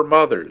friend of her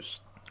mother's.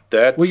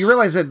 Well, you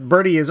realize that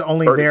Bertie is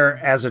only there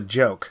as a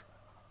joke.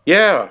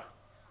 Yeah.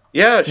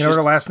 Yeah. You know what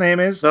her last name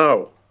is?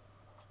 No.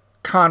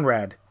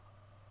 Conrad.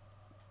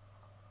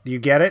 Do you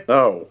get it?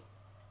 No.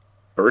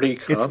 Bertie.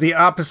 It's the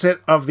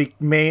opposite of the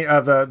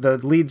the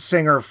lead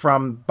singer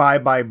from Bye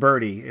Bye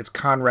Birdie. It's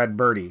Conrad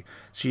Birdie.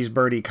 She's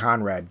Bertie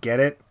Conrad.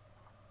 Get it?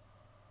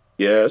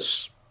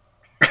 Yes.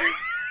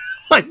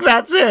 Like,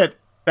 that's it.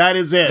 That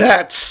is it.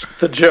 That's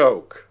the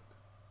joke.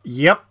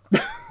 Yep.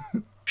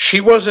 She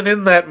wasn't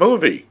in that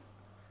movie.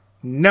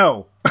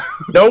 No.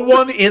 No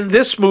one in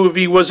this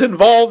movie was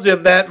involved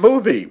in that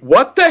movie.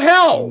 What the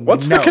hell?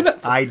 What's the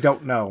I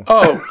don't know.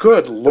 Oh,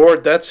 good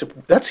Lord,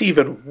 that's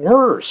even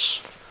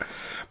worse.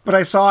 But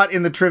I saw it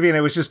in the trivia and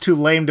it was just too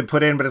lame to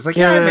put in, but it's like,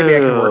 yeah, maybe I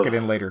can work it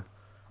in later.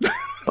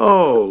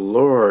 Oh,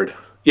 Lord.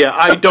 Yeah,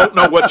 I don't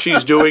know what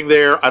she's doing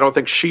there. I don't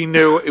think she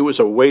knew. It was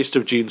a waste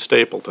of Gene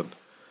Stapleton.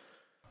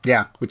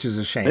 Yeah, which is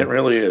a shame. It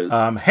really is.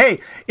 Hey,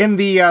 in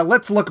the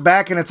Let's Look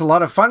Back and It's a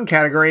Lot of Fun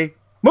category,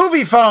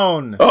 Movie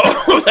Phone!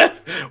 Oh,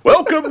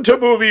 welcome to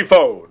Movie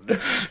Phone.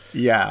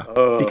 Yeah,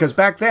 because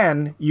back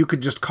then, you could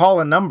just call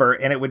a number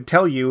and it would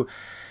tell you,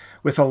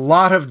 with a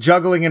lot of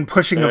juggling and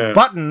pushing of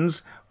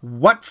buttons,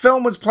 what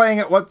film was playing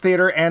at what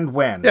theater and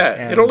when. Yeah,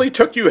 and it only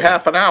took you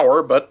half an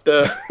hour, but...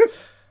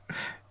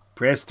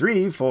 Press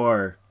 3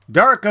 for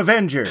Dark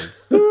Avenger.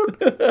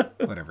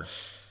 Whatever.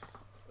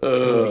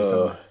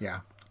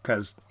 Yeah,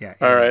 because, yeah.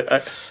 Anyway.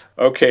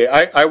 All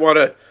right. I want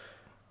to...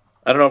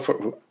 I don't know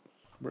if...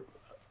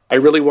 I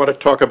really want to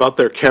talk about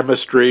their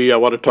chemistry. I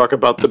want to talk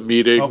about the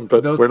meeting,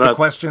 but we're not... The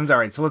questions? All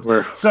right, so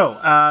let's...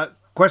 So,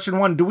 question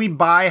 1, do we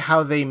buy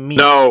how they meet?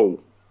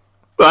 No.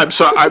 I'm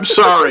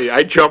sorry.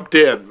 I jumped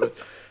in.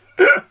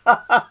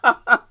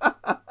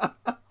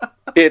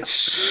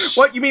 It's...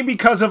 What, you mean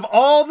because of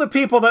all the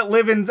people that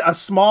live in a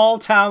small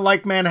town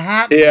like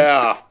Manhattan?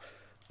 Yeah.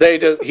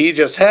 He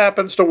just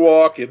happens to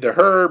walk into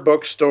her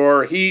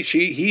bookstore.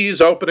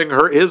 He's opening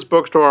his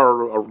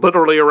bookstore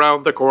literally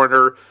around the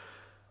corner.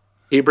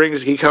 He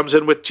comes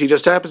in with, he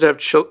just happens to have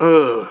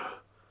children.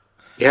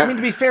 Yeah. I mean,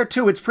 to be fair,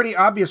 too, it's pretty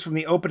obvious from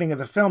the opening of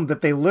the film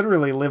that they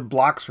literally live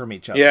blocks from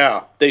each other.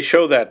 Yeah, they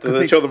show that.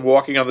 They show them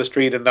walking on the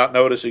street and not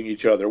noticing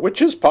each other,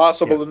 which is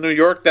possible in New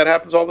York. That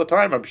happens all the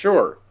time, I'm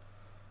sure.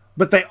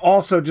 But they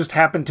also just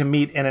happen to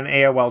meet in an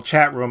AOL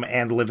chat room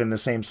and live in the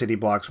same city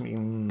blocks.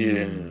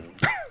 Yeah.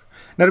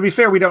 Now, to be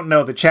fair, we don't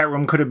know. The chat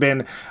room could have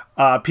been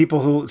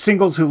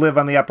singles who live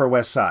on the Upper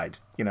West Side.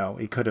 You know,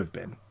 it could have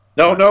been.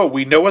 No,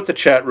 we know what the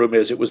chat room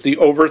is. It was the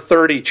over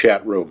 30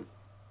 chat room.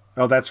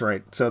 Oh, that's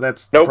right. So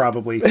that's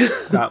probably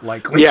not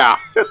likely. Yeah.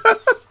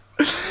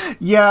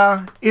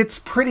 Yeah, it's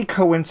pretty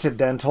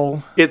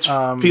coincidental. It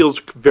feels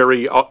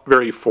very,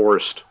 very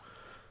forced.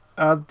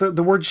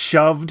 The word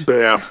shoved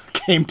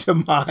came to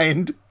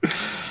mind.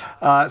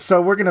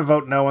 So we're going to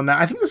vote no on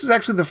that. I think this is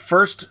actually the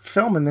first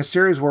film in this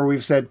series where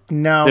we've said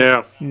no.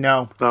 Yeah.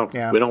 No.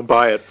 We don't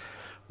buy it.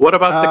 What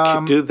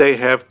about do they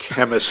have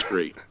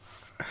chemistry?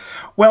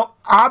 Well,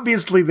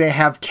 obviously they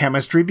have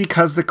chemistry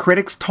because the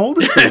critics told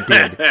us they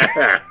did.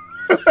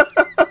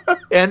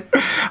 And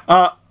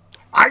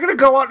I'm going to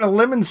go out on a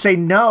limb and say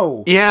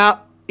no. Yeah,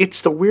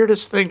 it's the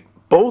weirdest thing.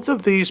 Both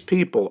of these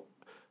people,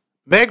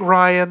 Meg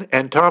Ryan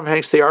and Tom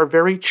Hanks, they are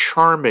very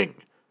charming.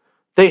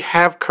 They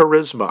have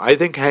charisma. I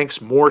think Hanks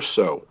more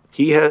so.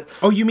 He has.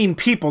 Oh, you mean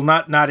people,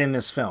 not in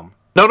this film?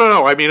 No.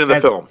 I mean in the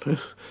film.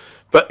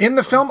 But in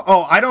the film,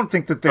 I don't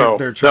think that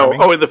they're charming.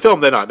 No, in the film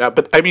they're not. Now,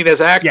 but I mean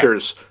as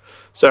actors.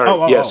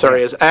 Yeah.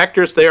 Sorry. As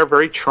actors, they are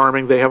very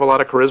charming. They have a lot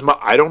of charisma.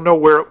 I don't know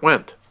where it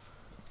went.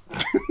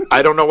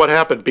 I don't know what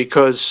happened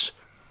because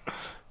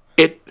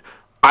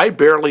I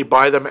barely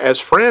buy them as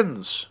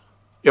friends.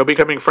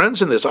 Becoming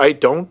friends in this. I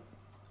don't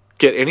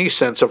get any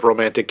sense of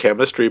romantic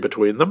chemistry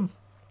between them.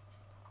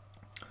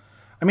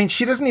 I mean,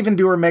 she doesn't even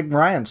do her Meg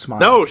Ryan smile.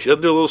 No, she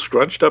doesn't do a little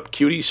scrunched up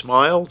cutie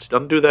smile. She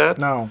doesn't do that.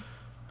 No.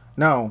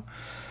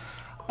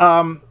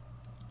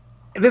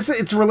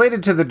 It's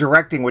related to the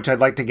directing, which I'd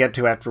like to get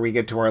to after we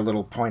get to our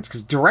little points,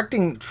 because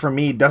directing for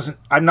me doesn't,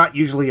 I'm not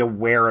usually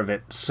aware of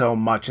it so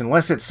much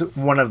unless it's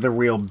one of the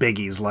real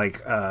biggies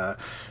like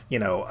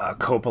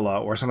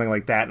Coppola or something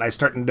like that, and I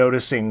start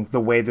noticing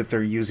the way that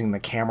they're using the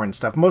camera and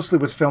stuff. Mostly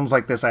with films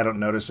like this I don't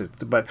notice it,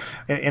 but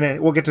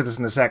and we'll get to this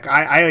in a sec.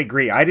 I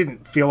agree, I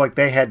didn't feel like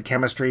they had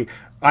chemistry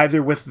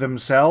either with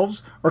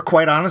themselves or,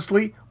 quite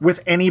honestly,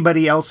 with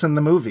anybody else in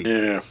the movie.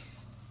 Yeah.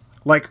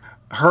 Like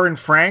her and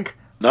Frank.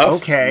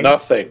 Okay.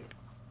 Nothing.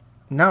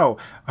 No.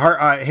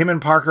 Him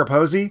and Parker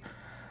Posey.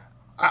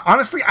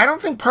 Honestly, I don't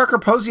think Parker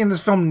Posey in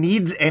this film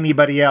needs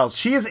anybody else.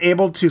 She is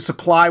able to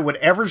supply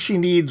whatever she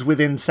needs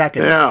within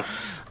seconds. Yeah.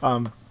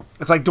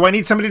 It's like, do I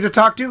need somebody to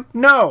talk to?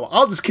 No.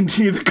 I'll just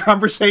continue the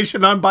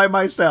conversation on by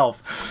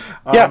myself.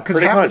 Because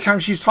half the time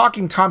she's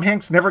talking, Tom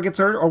Hanks never gets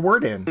a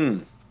word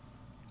in.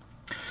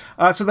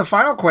 So the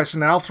final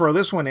question, and I'll throw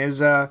this one,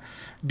 is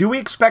do we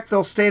expect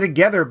they'll stay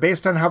together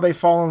based on how they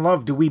fall in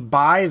love? Do we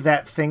buy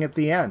that thing at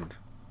the end?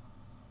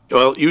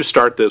 Well, you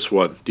start this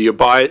one. Do you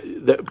buy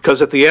that?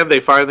 Because at the end they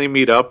finally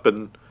meet up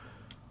and...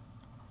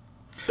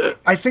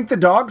 I think the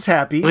dog's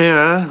happy.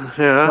 Yeah.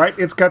 Right?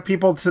 It's got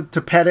people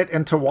to pet it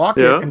and to walk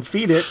it and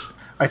feed it.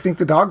 I think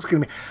the dog's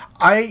going to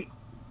be...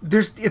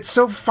 It's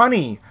so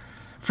funny.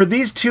 For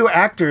these two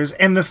actors,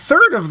 and the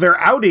third of their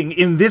outing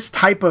in this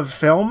type of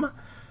film...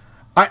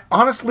 I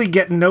honestly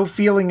get no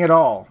feeling at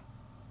all.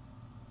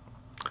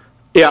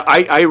 Yeah,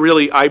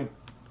 I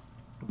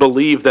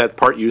believe that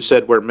part you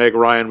said where Meg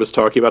Ryan was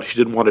talking about she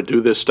didn't want to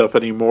do this stuff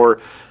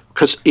anymore,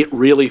 because it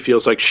really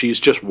feels like she's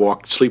just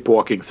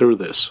sleepwalking through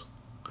this.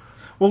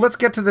 Well, let's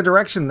get to the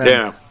direction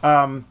then.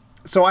 Yeah.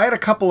 So I had a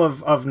couple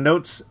of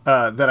notes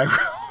that I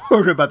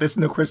wrote about this,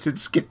 and of course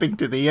it's skipping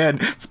to the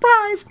end.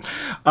 Surprise!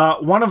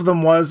 One of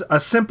them was a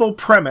simple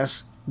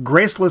premise,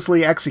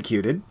 gracelessly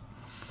executed.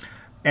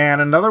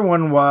 And another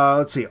one was,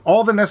 let's see,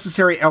 all the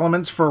necessary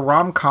elements for a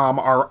rom-com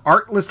are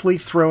artlessly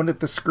thrown at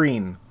the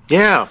screen.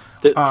 Yeah,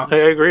 I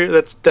agree.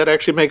 That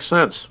actually makes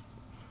sense.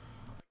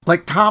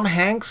 Like Tom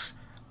Hanks,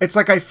 it's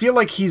like I feel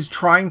like he's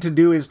trying to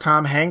do his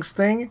Tom Hanks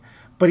thing,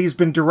 but he's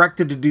been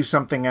directed to do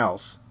something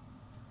else.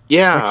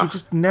 Yeah. Like he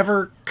just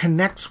never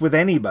connects with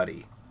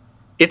anybody.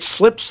 It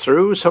slips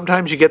through.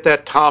 Sometimes you get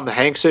that Tom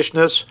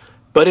Hanks-ishness,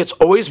 but it's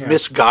always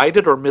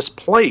misguided or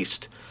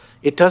misplaced.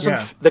 It doesn't.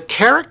 Yeah. The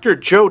character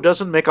Joe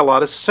doesn't make a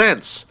lot of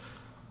sense.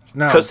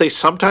 No. Because they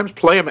sometimes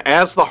play him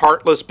as the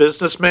heartless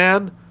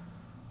businessman,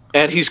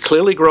 and he's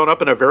clearly grown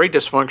up in a very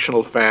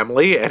dysfunctional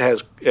family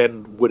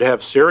and would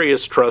have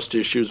serious trust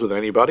issues with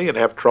anybody and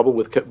have trouble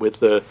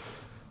with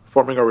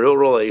forming a real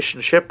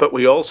relationship. But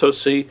we also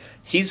see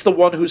he's the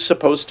one who's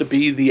supposed to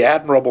be the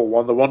admirable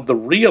one, the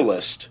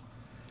realist,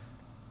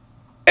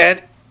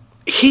 and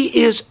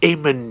he is a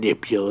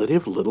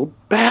manipulative little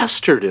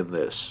bastard in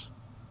this.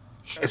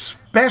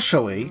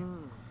 Especially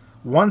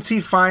once he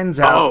finds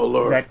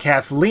out that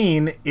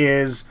Kathleen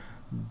is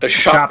a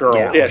shop girl.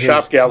 Gal. Yeah,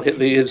 shop gal.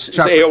 His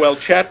AOL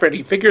chat friend.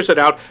 He figures it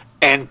out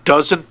and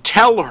doesn't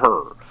tell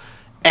her.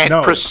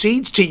 And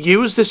proceeds to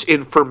use this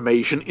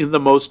information in the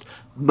most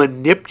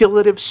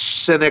manipulative,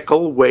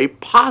 cynical way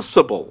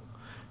possible.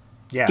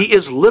 Yeah. He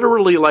is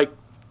literally like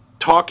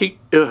talking...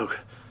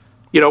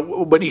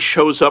 when he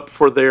shows up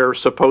for their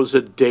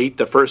supposed date,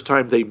 the first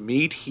time they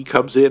meet, he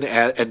comes in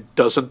and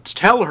doesn't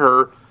tell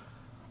her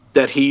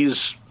that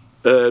he's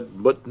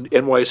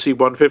NYC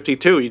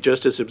 152. He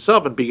just is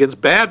himself and begins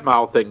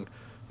bad-mouthing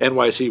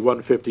NYC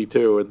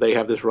 152. And they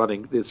have this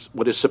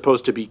what is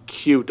supposed to be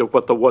cute of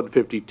what the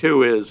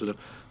 152 is, and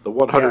the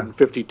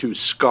 152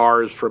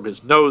 scars from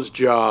his nose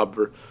job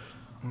or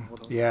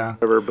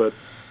whatever. But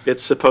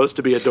it's supposed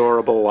to be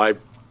adorable. I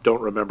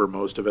don't remember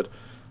most of it,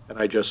 and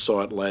I just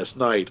saw it last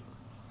night.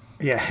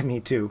 Yeah, me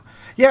too.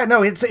 Yeah,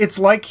 no, it's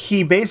like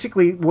he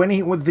basically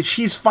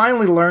she's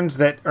finally learned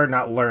that, or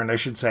not learned, I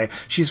should say.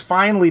 She's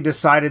finally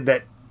decided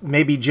that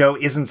maybe Joe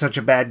isn't such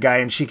a bad guy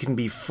and she can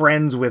be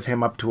friends with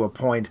him up to a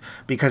point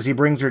because he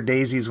brings her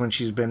daisies when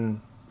she's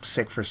been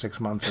sick for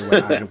 6 months or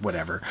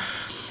whatever.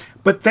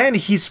 But then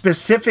he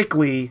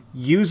specifically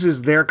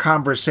uses their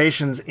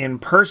conversations in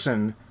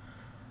person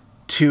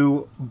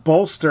to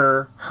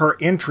bolster her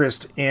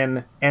interest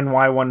in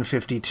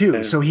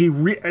NY-152. So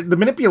the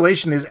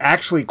manipulation is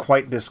actually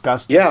quite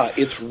disgusting. Yeah,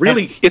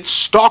 it's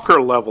stalker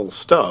level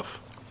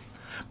stuff.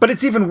 But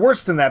it's even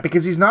worse than that,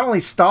 because he's not only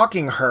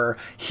stalking her,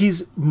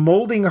 he's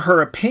molding her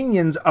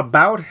opinions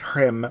about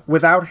him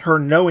without her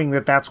knowing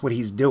that that's what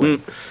he's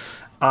doing.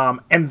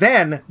 And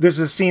then there's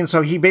a scene,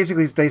 so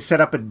they set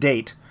up a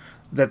date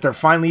that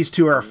these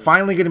two are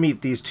finally going to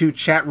meet. These two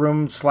chat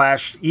room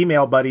 /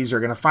 email buddies are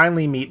going to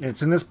finally meet, and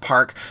it's in this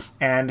park,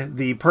 and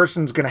the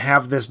person's going to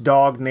have this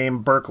dog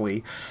named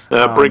Berkeley.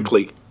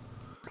 Brinkley,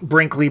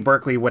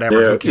 Berkeley,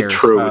 whatever, who cares?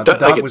 True. The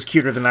dog was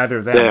cuter than either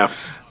of them.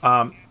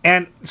 Yeah.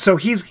 And so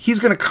he's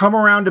going to come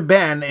around to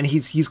Ben, and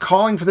he's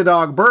calling for the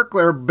dog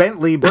Berkeley, or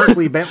Bentley,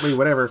 Berkeley, Bentley,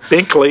 whatever.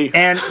 Binkley.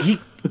 And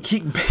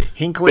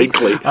Hinckley.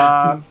 Hinckley.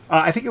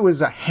 I think it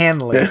was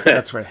Hanley.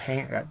 That's right.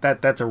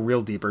 That's a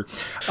real deeper.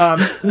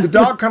 The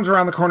dog comes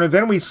around the corner.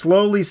 Then we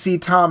slowly see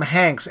Tom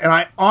Hanks, and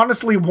I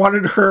honestly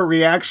wanted her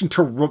reaction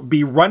to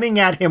be running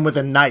at him with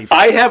a knife.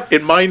 I have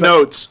in my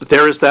notes.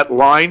 There is that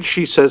line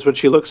she says when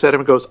she looks at him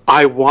and goes,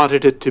 "I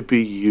wanted it to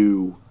be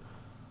you."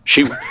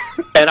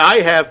 And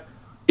I have.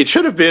 It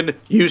should have been,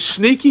 "You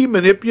sneaky,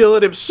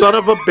 manipulative son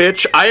of a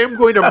bitch. I am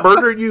going to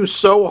murder you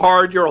so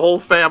hard your whole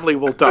family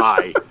will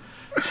die."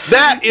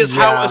 That is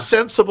how a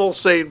sensible,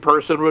 sane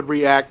person would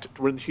react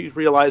when she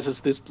realizes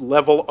this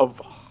level of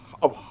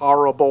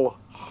horrible,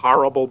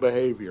 horrible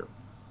behavior.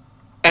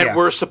 And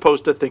we're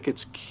supposed to think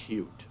it's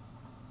cute.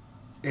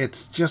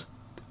 It's just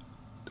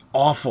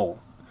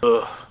awful.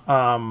 Ugh.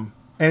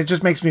 And it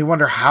just makes me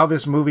wonder how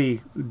this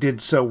movie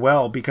did so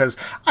well, because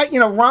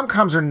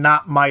rom-coms are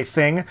not my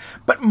thing,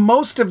 but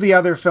most of the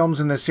other films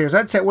in this series,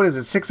 I'd say,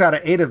 6 out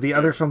of 8 of the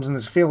other films in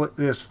this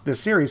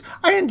series,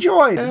 I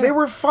enjoed. Yeah. They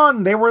were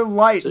fun. They were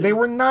light. They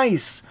were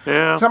nice.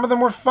 Yeah. Some of them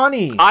were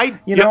funny. We'll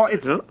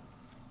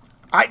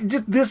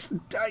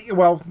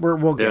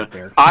get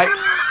there. I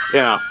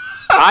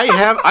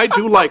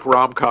do like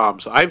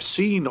rom-coms. I've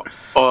seen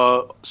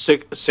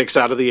 6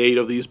 out of the 8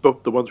 of these,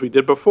 the ones we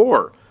did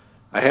before.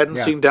 I hadn't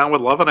seen Down with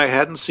Love, and I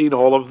hadn't seen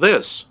all of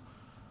this.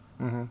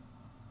 Mm-hmm.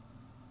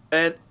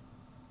 And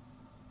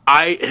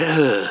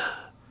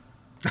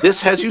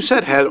this, as you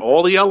said, had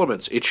all the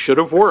elements. It should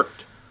have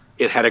worked.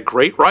 It had a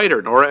great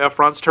writer. Nora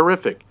Ephron's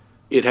terrific.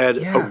 It had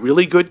a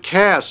really good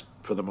cast,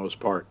 for the most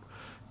part,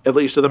 at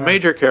least of the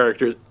major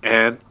characters,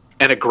 and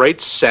a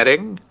great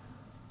setting,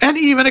 and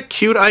even a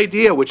cute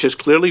idea, which has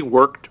clearly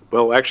worked.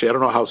 Well, actually, I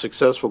don't know how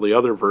successful the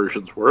other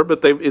versions were,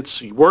 but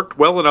it's worked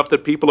well enough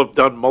that people have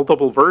done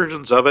multiple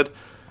versions of it,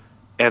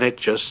 and I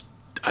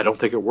don't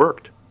think it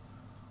worked.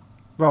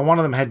 Well, one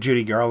of them had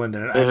Judy Garland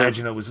in it. I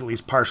imagine it was at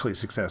least partially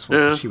successful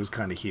because she was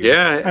kind of huge.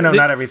 Yeah, I know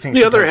not everything.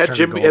 The other had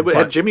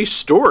Jimmy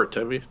Stewart.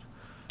 I mean,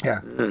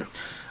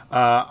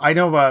 I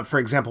know, for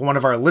example, one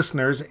of our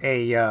listeners,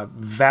 a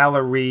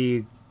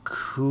Valerie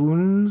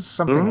Coons,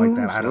 something like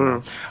that, I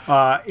don't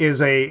know,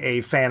 is a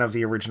fan of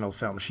the original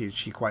film. She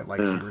quite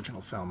likes the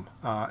original film.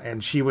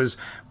 And she was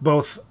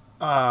both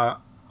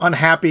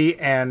unhappy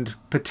and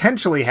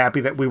potentially happy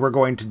that we were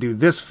going to do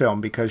this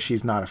film because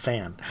she's not a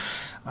fan.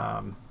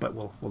 But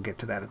we'll get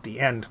to that at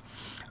the end.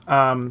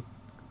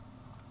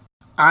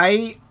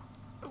 I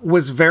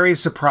was very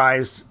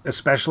surprised,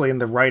 especially in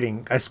the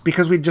writing,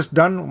 because we'd just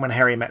done When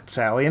Harry Met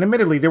Sally, and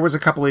admittedly there was a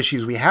couple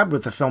issues we had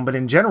with the film, but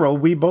in general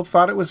we both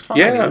thought it was fine.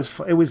 Yeah.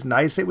 It was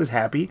nice. It was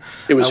happy.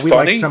 It was we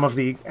funny. Liked some of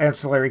the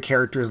ancillary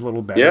characters a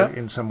little better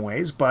in some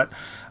ways, but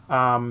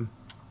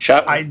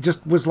I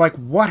just was like,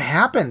 what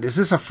happened? Is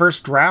this a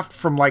first draft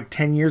from like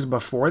 10 years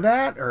before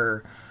that,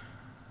 or?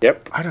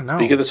 Yep. I don't know.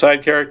 Speaking of the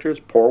side characters,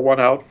 pour one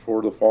out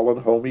for the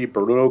fallen homie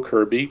Bruno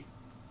Kirby.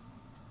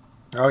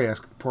 Oh yes,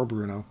 poor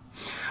Bruno.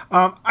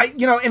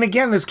 And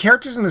again, there's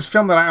characters in this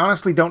film that I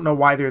honestly don't know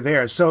why they're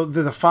there. So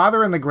the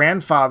father and the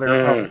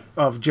grandfather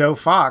of Joe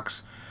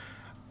Fox,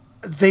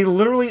 they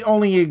literally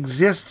only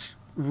exist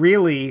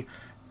really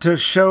to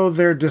show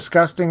their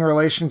disgusting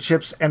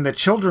relationships and the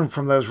children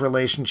from those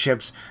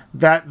relationships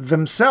that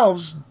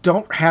themselves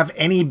don't have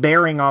any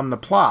bearing on the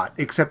plot,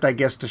 except I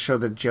guess to show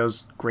that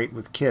Joe's great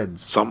with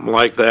kids. Something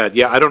like that.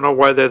 Yeah, I don't know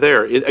why they're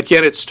there.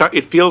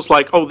 It feels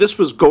like, this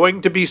was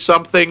going to be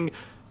something,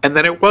 and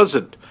then it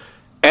wasn't.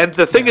 And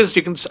the thing is,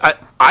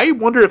 I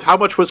wonder how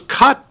much was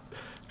cut,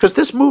 because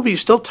this movie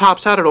still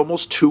tops out at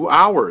almost 2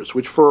 hours,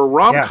 which for a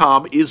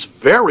rom-com is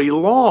very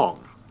long.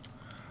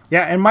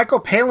 Yeah, and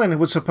Michael Palin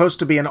was supposed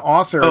to be an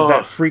author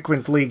that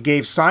frequently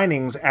gave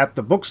signings at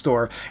the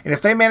bookstore, and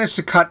if they managed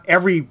to cut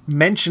every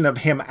mention of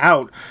him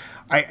out,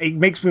 it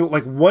makes me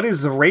like, what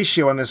is the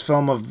ratio in this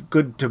film of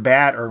good to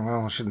bad, or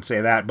well, I shouldn't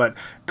say that, but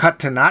cut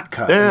to not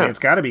cut? Yeah. I mean, it's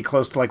got to be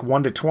close to like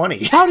 1 to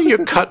 20. How do you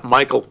cut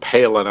Michael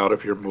Palin out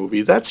of your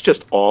movie? That's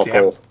just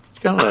awful.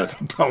 God.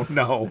 I don't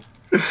know.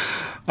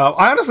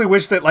 I honestly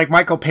wish that like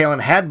Michael Palin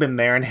had been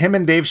there, and him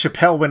and Dave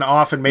Chappelle went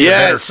off and made a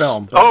better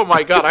film. Oh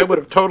my God, I would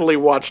have totally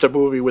watched a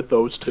movie with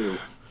those two.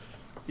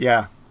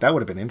 Yeah, that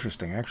would have been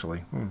interesting,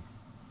 actually.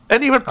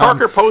 And even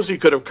Parker Posey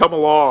could have come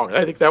along.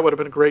 I think that would have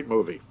been a great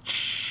movie.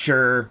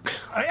 Sure.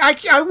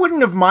 I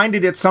wouldn't have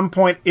minded at some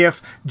point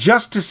if,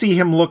 just to see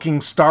him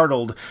looking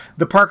startled,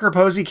 the Parker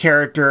Posey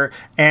character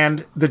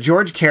and the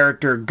George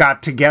character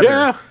got together.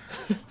 Yeah.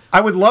 I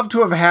would love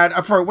to have had,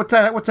 what's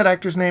that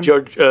actor's name?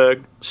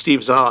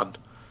 Steve Zahn.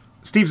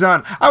 Steve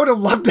Zahn. I would have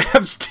loved to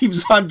have Steve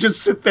Zahn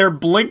just sit there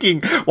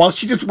blinking while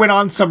she just went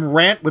on some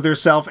rant with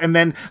herself and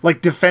then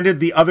like defended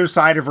the other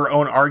side of her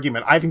own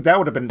argument. I think that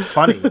would have been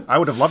funny. I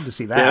would have loved to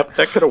see that. Yep,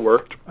 that could have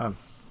worked.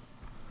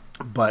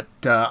 But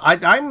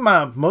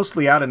I'm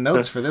mostly out of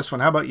notes for this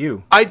one. How about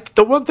you?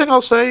 The one thing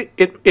I'll say,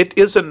 it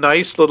is a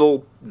nice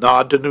little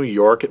nod to New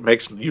York. It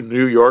makes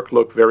New York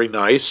look very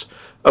nice.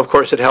 Of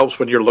course, it helps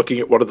when you're looking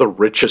at one of the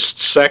richest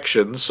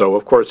sections. So,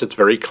 of course, it's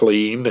very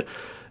clean.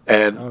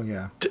 And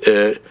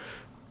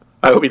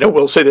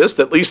we'll say this,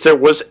 that at least there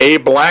was a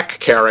black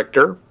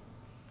character.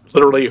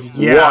 Literally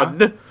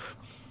one.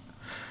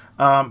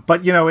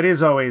 But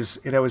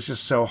it was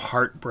just so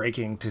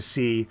heartbreaking to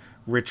see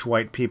rich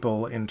white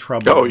people in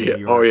trouble in New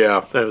York. Oh yeah,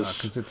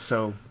 because it's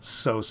so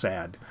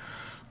sad.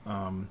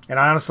 And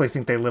I honestly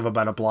think they live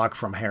about a block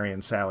from Harry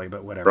and Sally,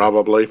 but whatever.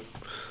 Probably.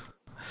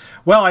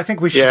 Well, I think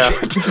we should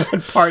get to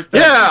that part.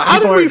 How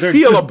do we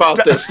feel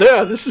about this?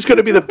 Yeah, this is going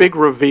to be the big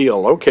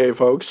reveal. Okay,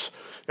 folks,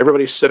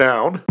 everybody sit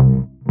down.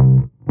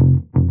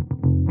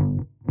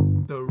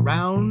 The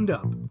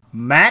roundup.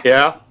 Max?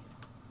 Yeah?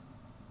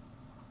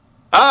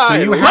 So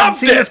you haven't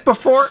seen this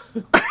before?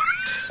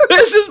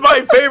 This is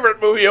my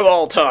favorite movie of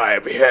all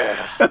time.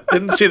 Yeah.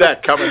 Didn't see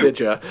that coming, did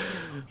you?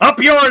 Up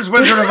yours,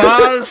 Wizard of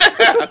Oz!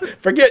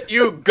 Forget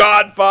you,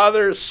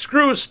 Godfather.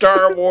 Screw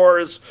Star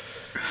Wars.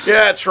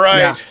 Yeah, that's right.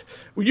 Yeah.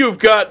 You've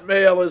Got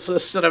Mail is a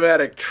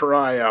cinematic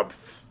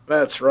triumph.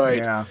 That's right.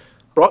 Yeah.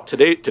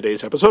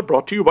 Today's episode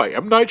brought to you by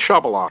M. Night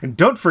Shyamalan. And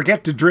don't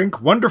forget to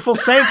drink wonderful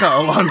Sanka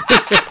along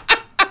with it.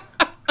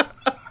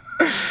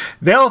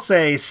 They'll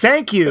say,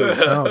 "Thank you."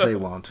 Oh, they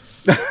won't.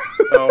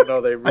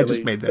 No, they really. I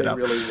just made that up.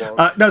 Really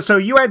won't. No, so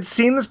you had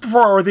seen this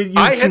before, or that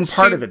you'd seen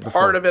part of it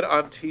before? Part of it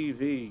on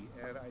TV,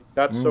 and I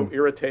got so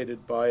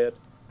irritated by it.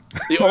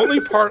 The only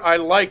part I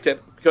liked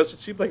it, because it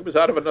seemed like it was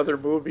out of another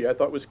movie, I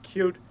thought was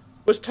cute,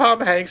 was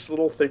Tom Hanks'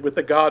 little thing with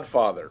the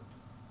Godfather.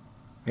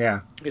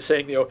 Yeah. He's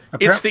saying,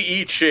 it's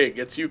the I Ching.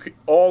 It's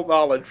all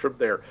knowledge from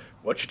there.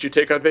 What should you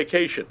take on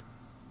vacation?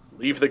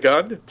 Leave the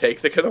gun,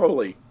 take the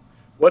cannoli.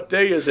 What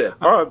day is it?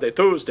 Monday,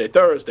 Tuesday,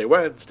 Thursday,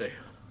 Wednesday.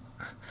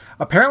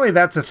 Apparently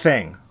that's a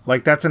thing.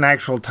 Like, that's an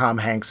actual Tom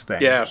Hanks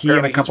thing. Yeah, he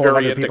and a couple of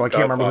other people. I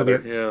can't remember who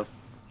they... Yeah.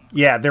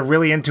 Yeah, they're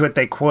really into it.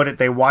 They quote it.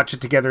 They watch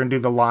it together and do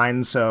the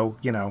lines. So,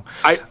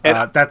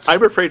 that's...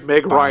 I'm afraid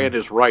Meg Ryan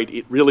is right.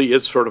 It really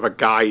is sort of a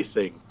guy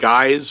thing.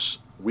 Guys,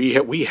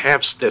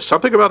 there's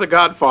something about The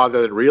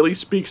Godfather that really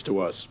speaks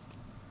to us.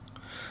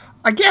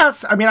 I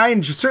guess. I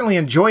mean, certainly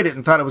enjoyed it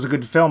and thought it was a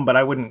good film, but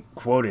I wouldn't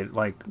quote it,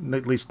 like,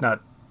 at least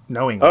not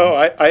knowing. Oh,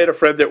 I had a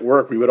friend at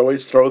work. We would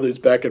always throw these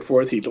back and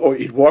forth. He'd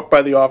walk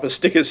by the office,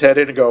 stick his head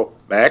in and go,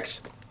 "Max,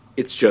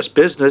 it's just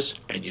business,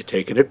 and you're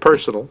taking it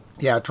personal."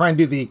 Yeah, try and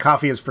do the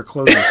coffee is for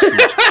closers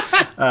speech.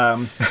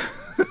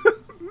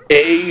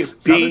 A,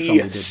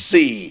 B,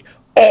 C.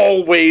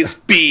 Always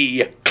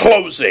be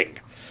closing.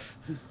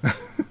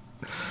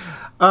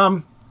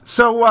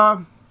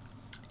 So,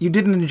 you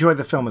didn't enjoy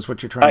the film is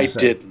what you're trying to say.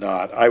 I did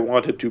not. I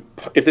wanted to...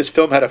 If this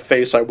film had a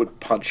face, I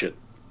would punch it.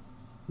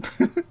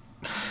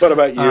 What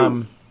about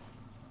you?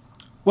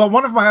 Well,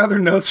 one of my other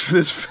notes for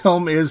this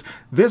film is,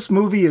 this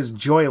movie is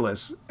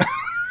joyless.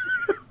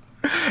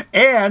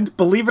 And,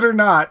 believe it or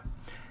not,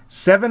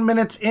 7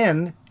 minutes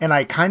in, and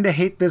I kind of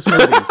hate this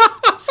movie.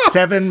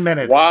 7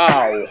 minutes.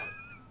 Wow.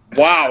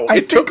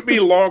 It took me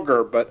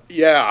longer, but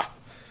yeah.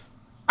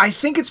 I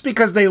think it's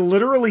because they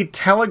literally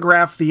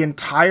telegraph the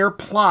entire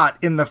plot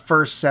in the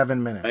first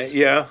 7 minutes.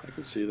 I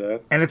can see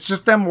that. And it's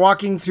just them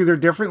walking through their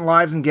different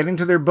lives and getting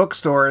to their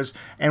bookstores,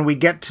 and we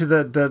get to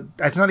the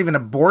it's not even a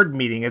board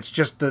meeting, it's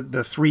just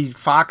the three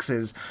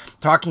foxes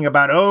talking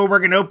about, we're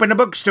going to open a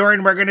bookstore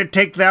and we're going to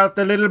take out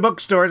the little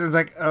bookstores. And it's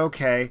like,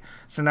 okay,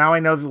 so now I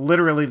know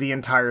literally the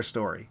entire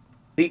story.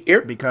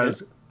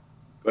 Because...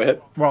 Go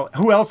ahead. Well,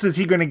 who else is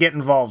he going to get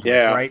involved with,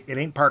 right? It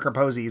ain't Parker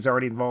Posey. He's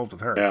already involved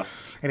with her. Yeah.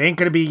 It ain't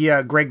going to be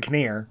Greg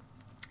Kinnear,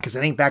 because it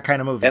ain't that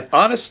kind of movie.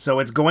 And so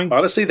it's going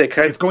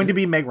to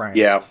be Meg Ryan.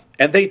 Yeah,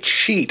 and they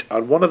cheat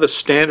on one of the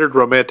standard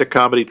romantic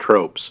comedy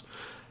tropes.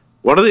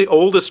 One of the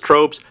oldest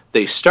tropes,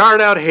 they start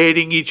out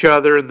hating each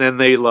other and then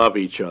they love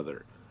each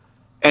other.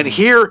 And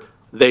here,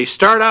 they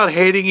start out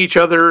hating each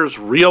other's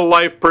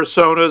real-life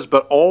personas,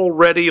 but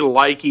already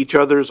like each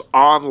other's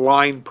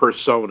online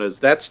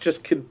personas. That's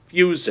just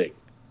confusing.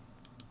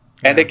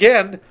 And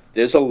again,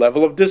 there's a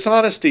level of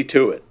dishonesty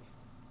to it.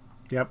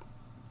 Yep.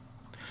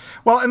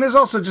 Well, and there's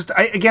also just,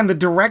 again, the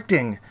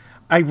directing.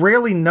 I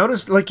rarely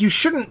noticed, like, you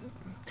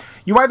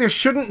either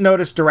shouldn't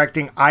notice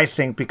directing, I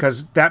think,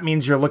 because that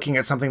means you're looking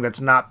at something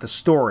that's not the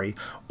story,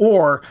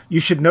 or you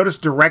should notice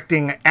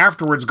directing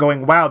afterwards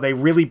going, wow, they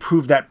really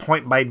proved that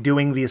point by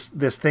doing this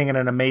thing in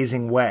an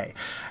amazing way.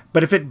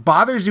 But if it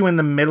bothers you in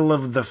the middle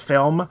of the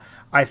film,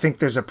 I think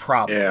there's a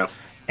problem. Yeah.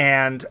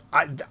 And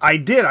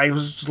I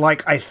was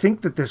like, I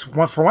think that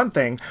for one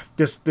thing,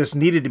 this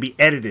needed to be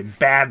edited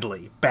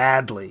badly,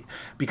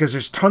 because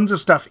there's tons of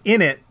stuff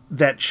in it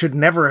that should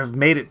never have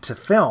made it to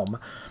film.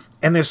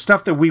 And there's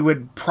stuff that we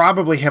would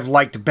probably have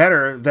liked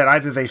better that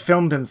either they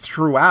filmed and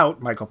threw out,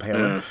 Michael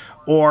Palin,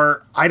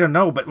 or I don't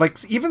know, but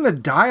like even the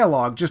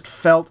dialogue just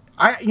felt,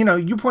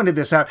 you pointed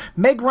this out,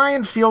 Meg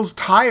Ryan feels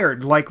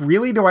tired. Like,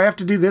 really, do I have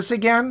to do this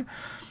again?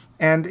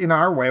 And in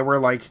our way, we're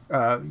like,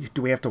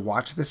 do we have to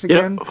watch this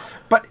again? Yep.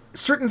 But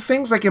certain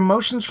things, like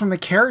emotions from the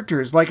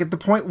characters, like at the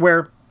point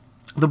where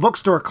the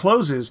bookstore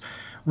closes,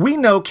 we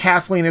know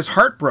Kathleen is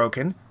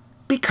heartbroken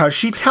because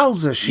she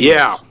tells us she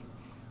is.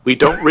 We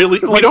don't really,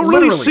 we don't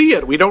really see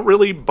it. We don't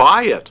really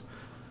buy it.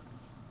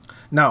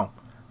 No.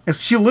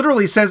 She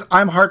literally says,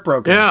 I'm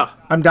heartbroken. Yeah.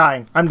 I'm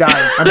dying. I'm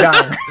dying. I'm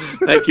dying.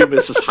 Thank you,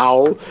 Mrs.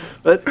 Howell.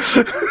 But,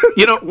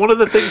 one of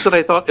the things that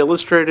I thought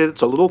illustrated,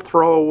 it's a little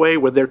throwaway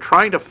when they're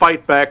trying to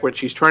fight back, when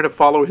she's trying to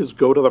follow his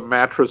go to the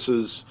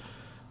mattresses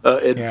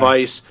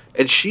advice,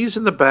 and she's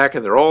in the back,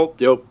 and they're all,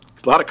 a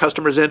lot of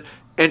customers in,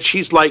 and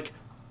she's like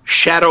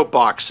shadow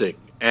boxing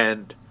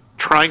and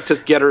trying to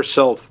get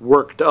herself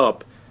worked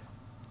up.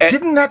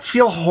 Didn't that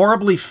feel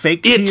horribly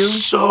fake to you? It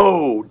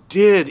so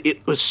did.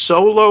 It was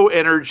so low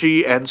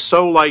energy and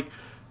so like,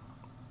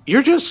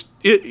 you're just,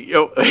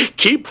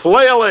 keep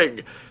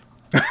flailing.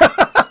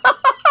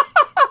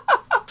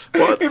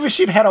 If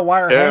she'd had a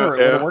wire hanger, it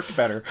would have worked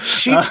better.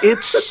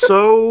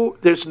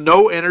 There's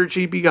no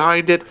energy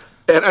behind it.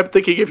 And I'm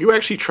thinking, if you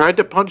actually tried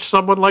to punch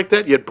someone like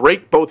that, you'd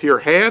break both your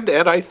hand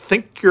and I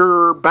think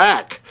your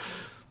back.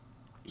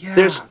 Yeah,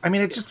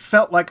 it just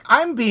felt like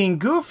I'm being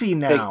goofy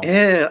now.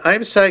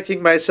 I'm psyching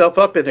myself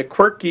up in a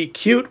quirky,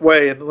 cute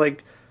way, and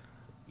like,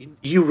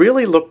 you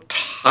really look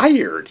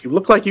tired. You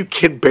look like you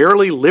can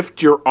barely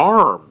lift your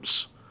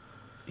arms.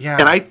 Yeah,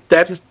 and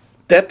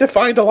that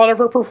defined a lot of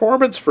her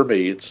performance for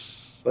me.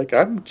 It's like,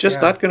 I'm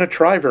just not going to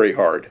try very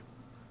hard.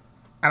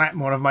 And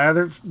one of my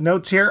other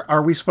notes here: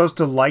 are we supposed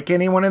to like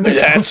anyone in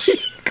this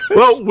movie?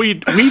 Well, we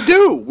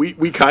do.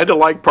 We kind of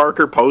like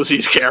Parker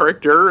Posey's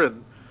character,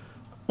 and.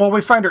 Well,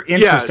 we find her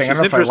interesting. I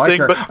don't know if I like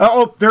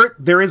her.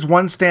 There is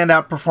one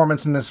standout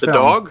performance in this film. The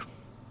dog?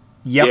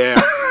 Yep. Yeah.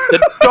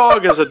 The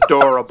dog is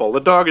adorable.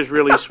 The dog is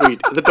really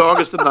sweet. The dog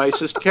is the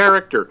nicest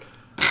character.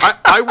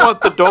 I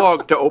want the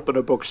dog to open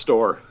a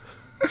bookstore.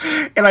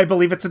 And I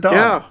believe it's a dog.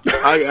 Yeah,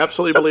 I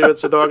absolutely believe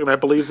it's a dog, and I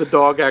believe the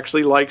dog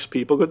actually likes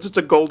people because it's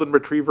a golden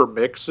retriever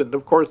mix, and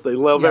of course they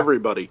love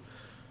everybody.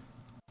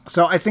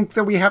 So I think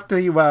that we have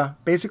to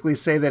basically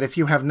say that if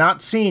you have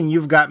not seen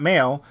You've Got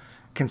Mail,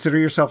 consider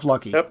yourself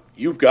lucky. Yep,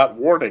 you've got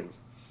warning.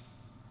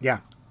 Yeah,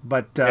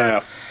 but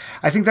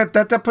I think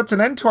that puts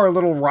an end to our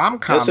little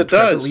rom-com yes, it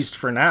trip, does. at least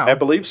for now. I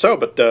believe so,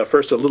 but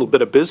first a little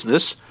bit of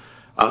business.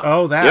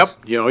 That.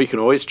 Yep, you can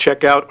always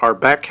check out our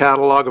back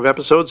catalog of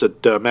episodes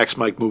at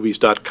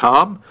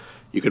maxmikemovies.com.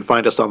 You can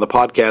find us on the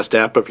podcast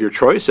app of your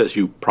choice, as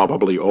you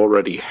probably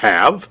already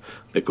have,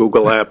 the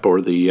Google app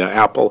or the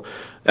Apple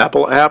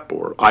app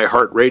or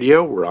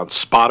iHeartRadio. We're on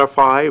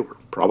Spotify. We're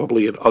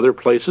probably in other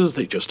places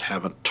they just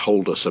haven't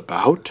told us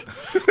about.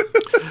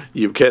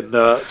 You can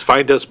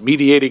find us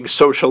mediating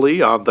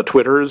socially on the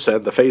Twitters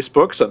and the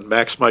Facebooks and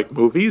Max Mike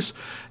Movies.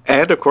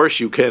 And, of course,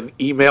 you can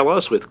email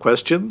us with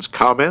questions,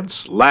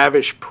 comments,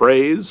 lavish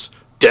praise,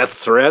 death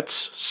threats,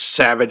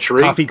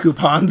 savagery. Coffee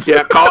coupons.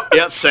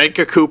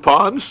 Sanka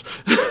coupons.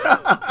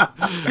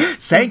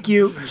 Thank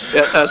you.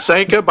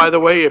 Sanka, by the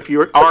way, if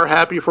you are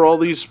happy for all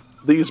these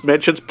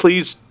mentions,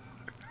 please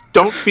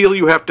don't feel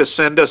you have to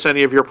send us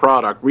any of your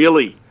product.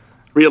 Really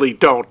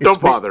don't.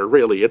 Don't bother.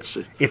 Really,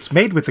 it's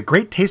made with the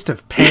great taste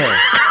of pear.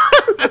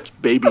 That's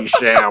baby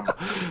sham.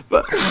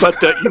 But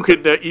you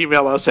can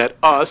email us at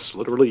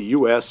literally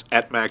us,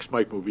 at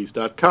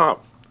maxmikemovies.com.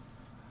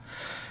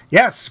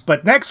 Yes,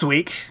 but next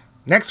week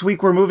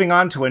we're moving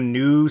on to a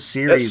new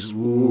series. Yes.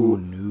 Ooh,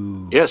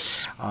 new.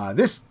 Yes.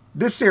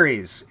 This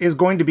series is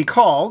going to be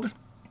called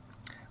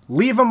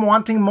Leave 'Em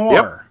Wanting More.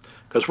 Yep.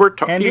 Because we're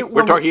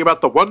talking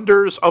about the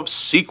wonders of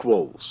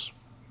sequels.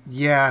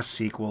 Yeah,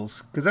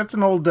 sequels. Because that's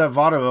an old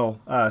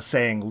vaudeville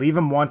saying, leave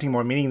them wanting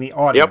more, meaning the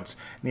audience.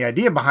 Yep. And the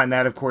idea behind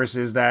that, of course,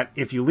 is that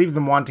if you leave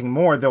them wanting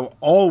more, they'll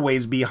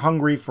always be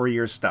hungry for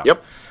your stuff.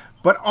 Yep.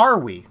 But are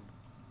we?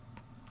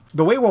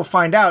 The way we'll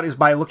find out is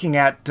by looking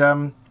at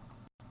a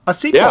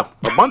sequel. Yeah,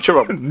 a bunch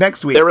of them.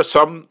 Next week. There are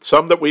some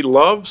that we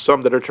love,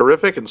 some that are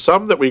terrific, and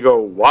some that we go,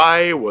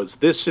 why was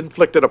this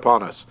inflicted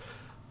upon us?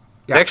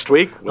 Yep. Next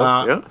week,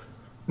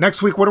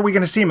 Next week, what are we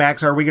going to see,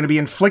 Max? Are we going to be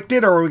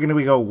inflicted, or are we going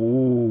to go,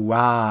 ooh,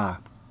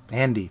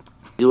 Andy?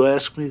 You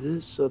ask me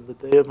this on the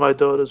day of my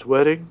daughter's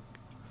wedding?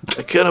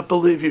 I cannot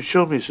believe you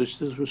show me such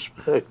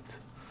disrespect.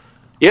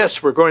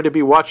 Yes, we're going to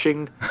be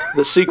watching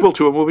the sequel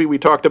to a movie we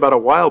talked about a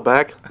while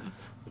back,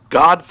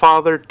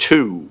 Godfather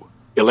 2,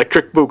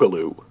 Electric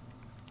Boogaloo.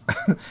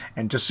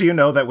 And just so you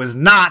know, that was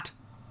not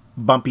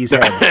Bumpy's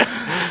head.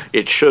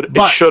 It should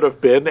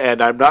have been, and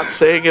I'm not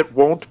saying it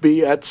won't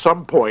be at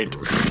some point.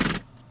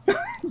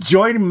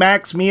 Join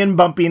Max, me, and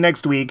Bumpy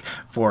next week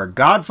for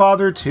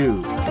Godfather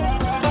 2.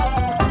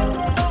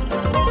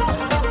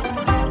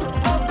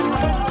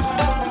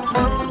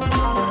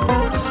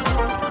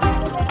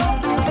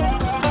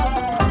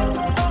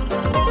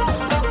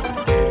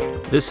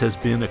 This has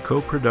been a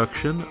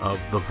co-production of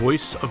The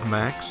Voice of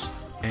Max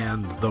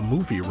and The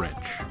Movie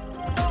Wrench.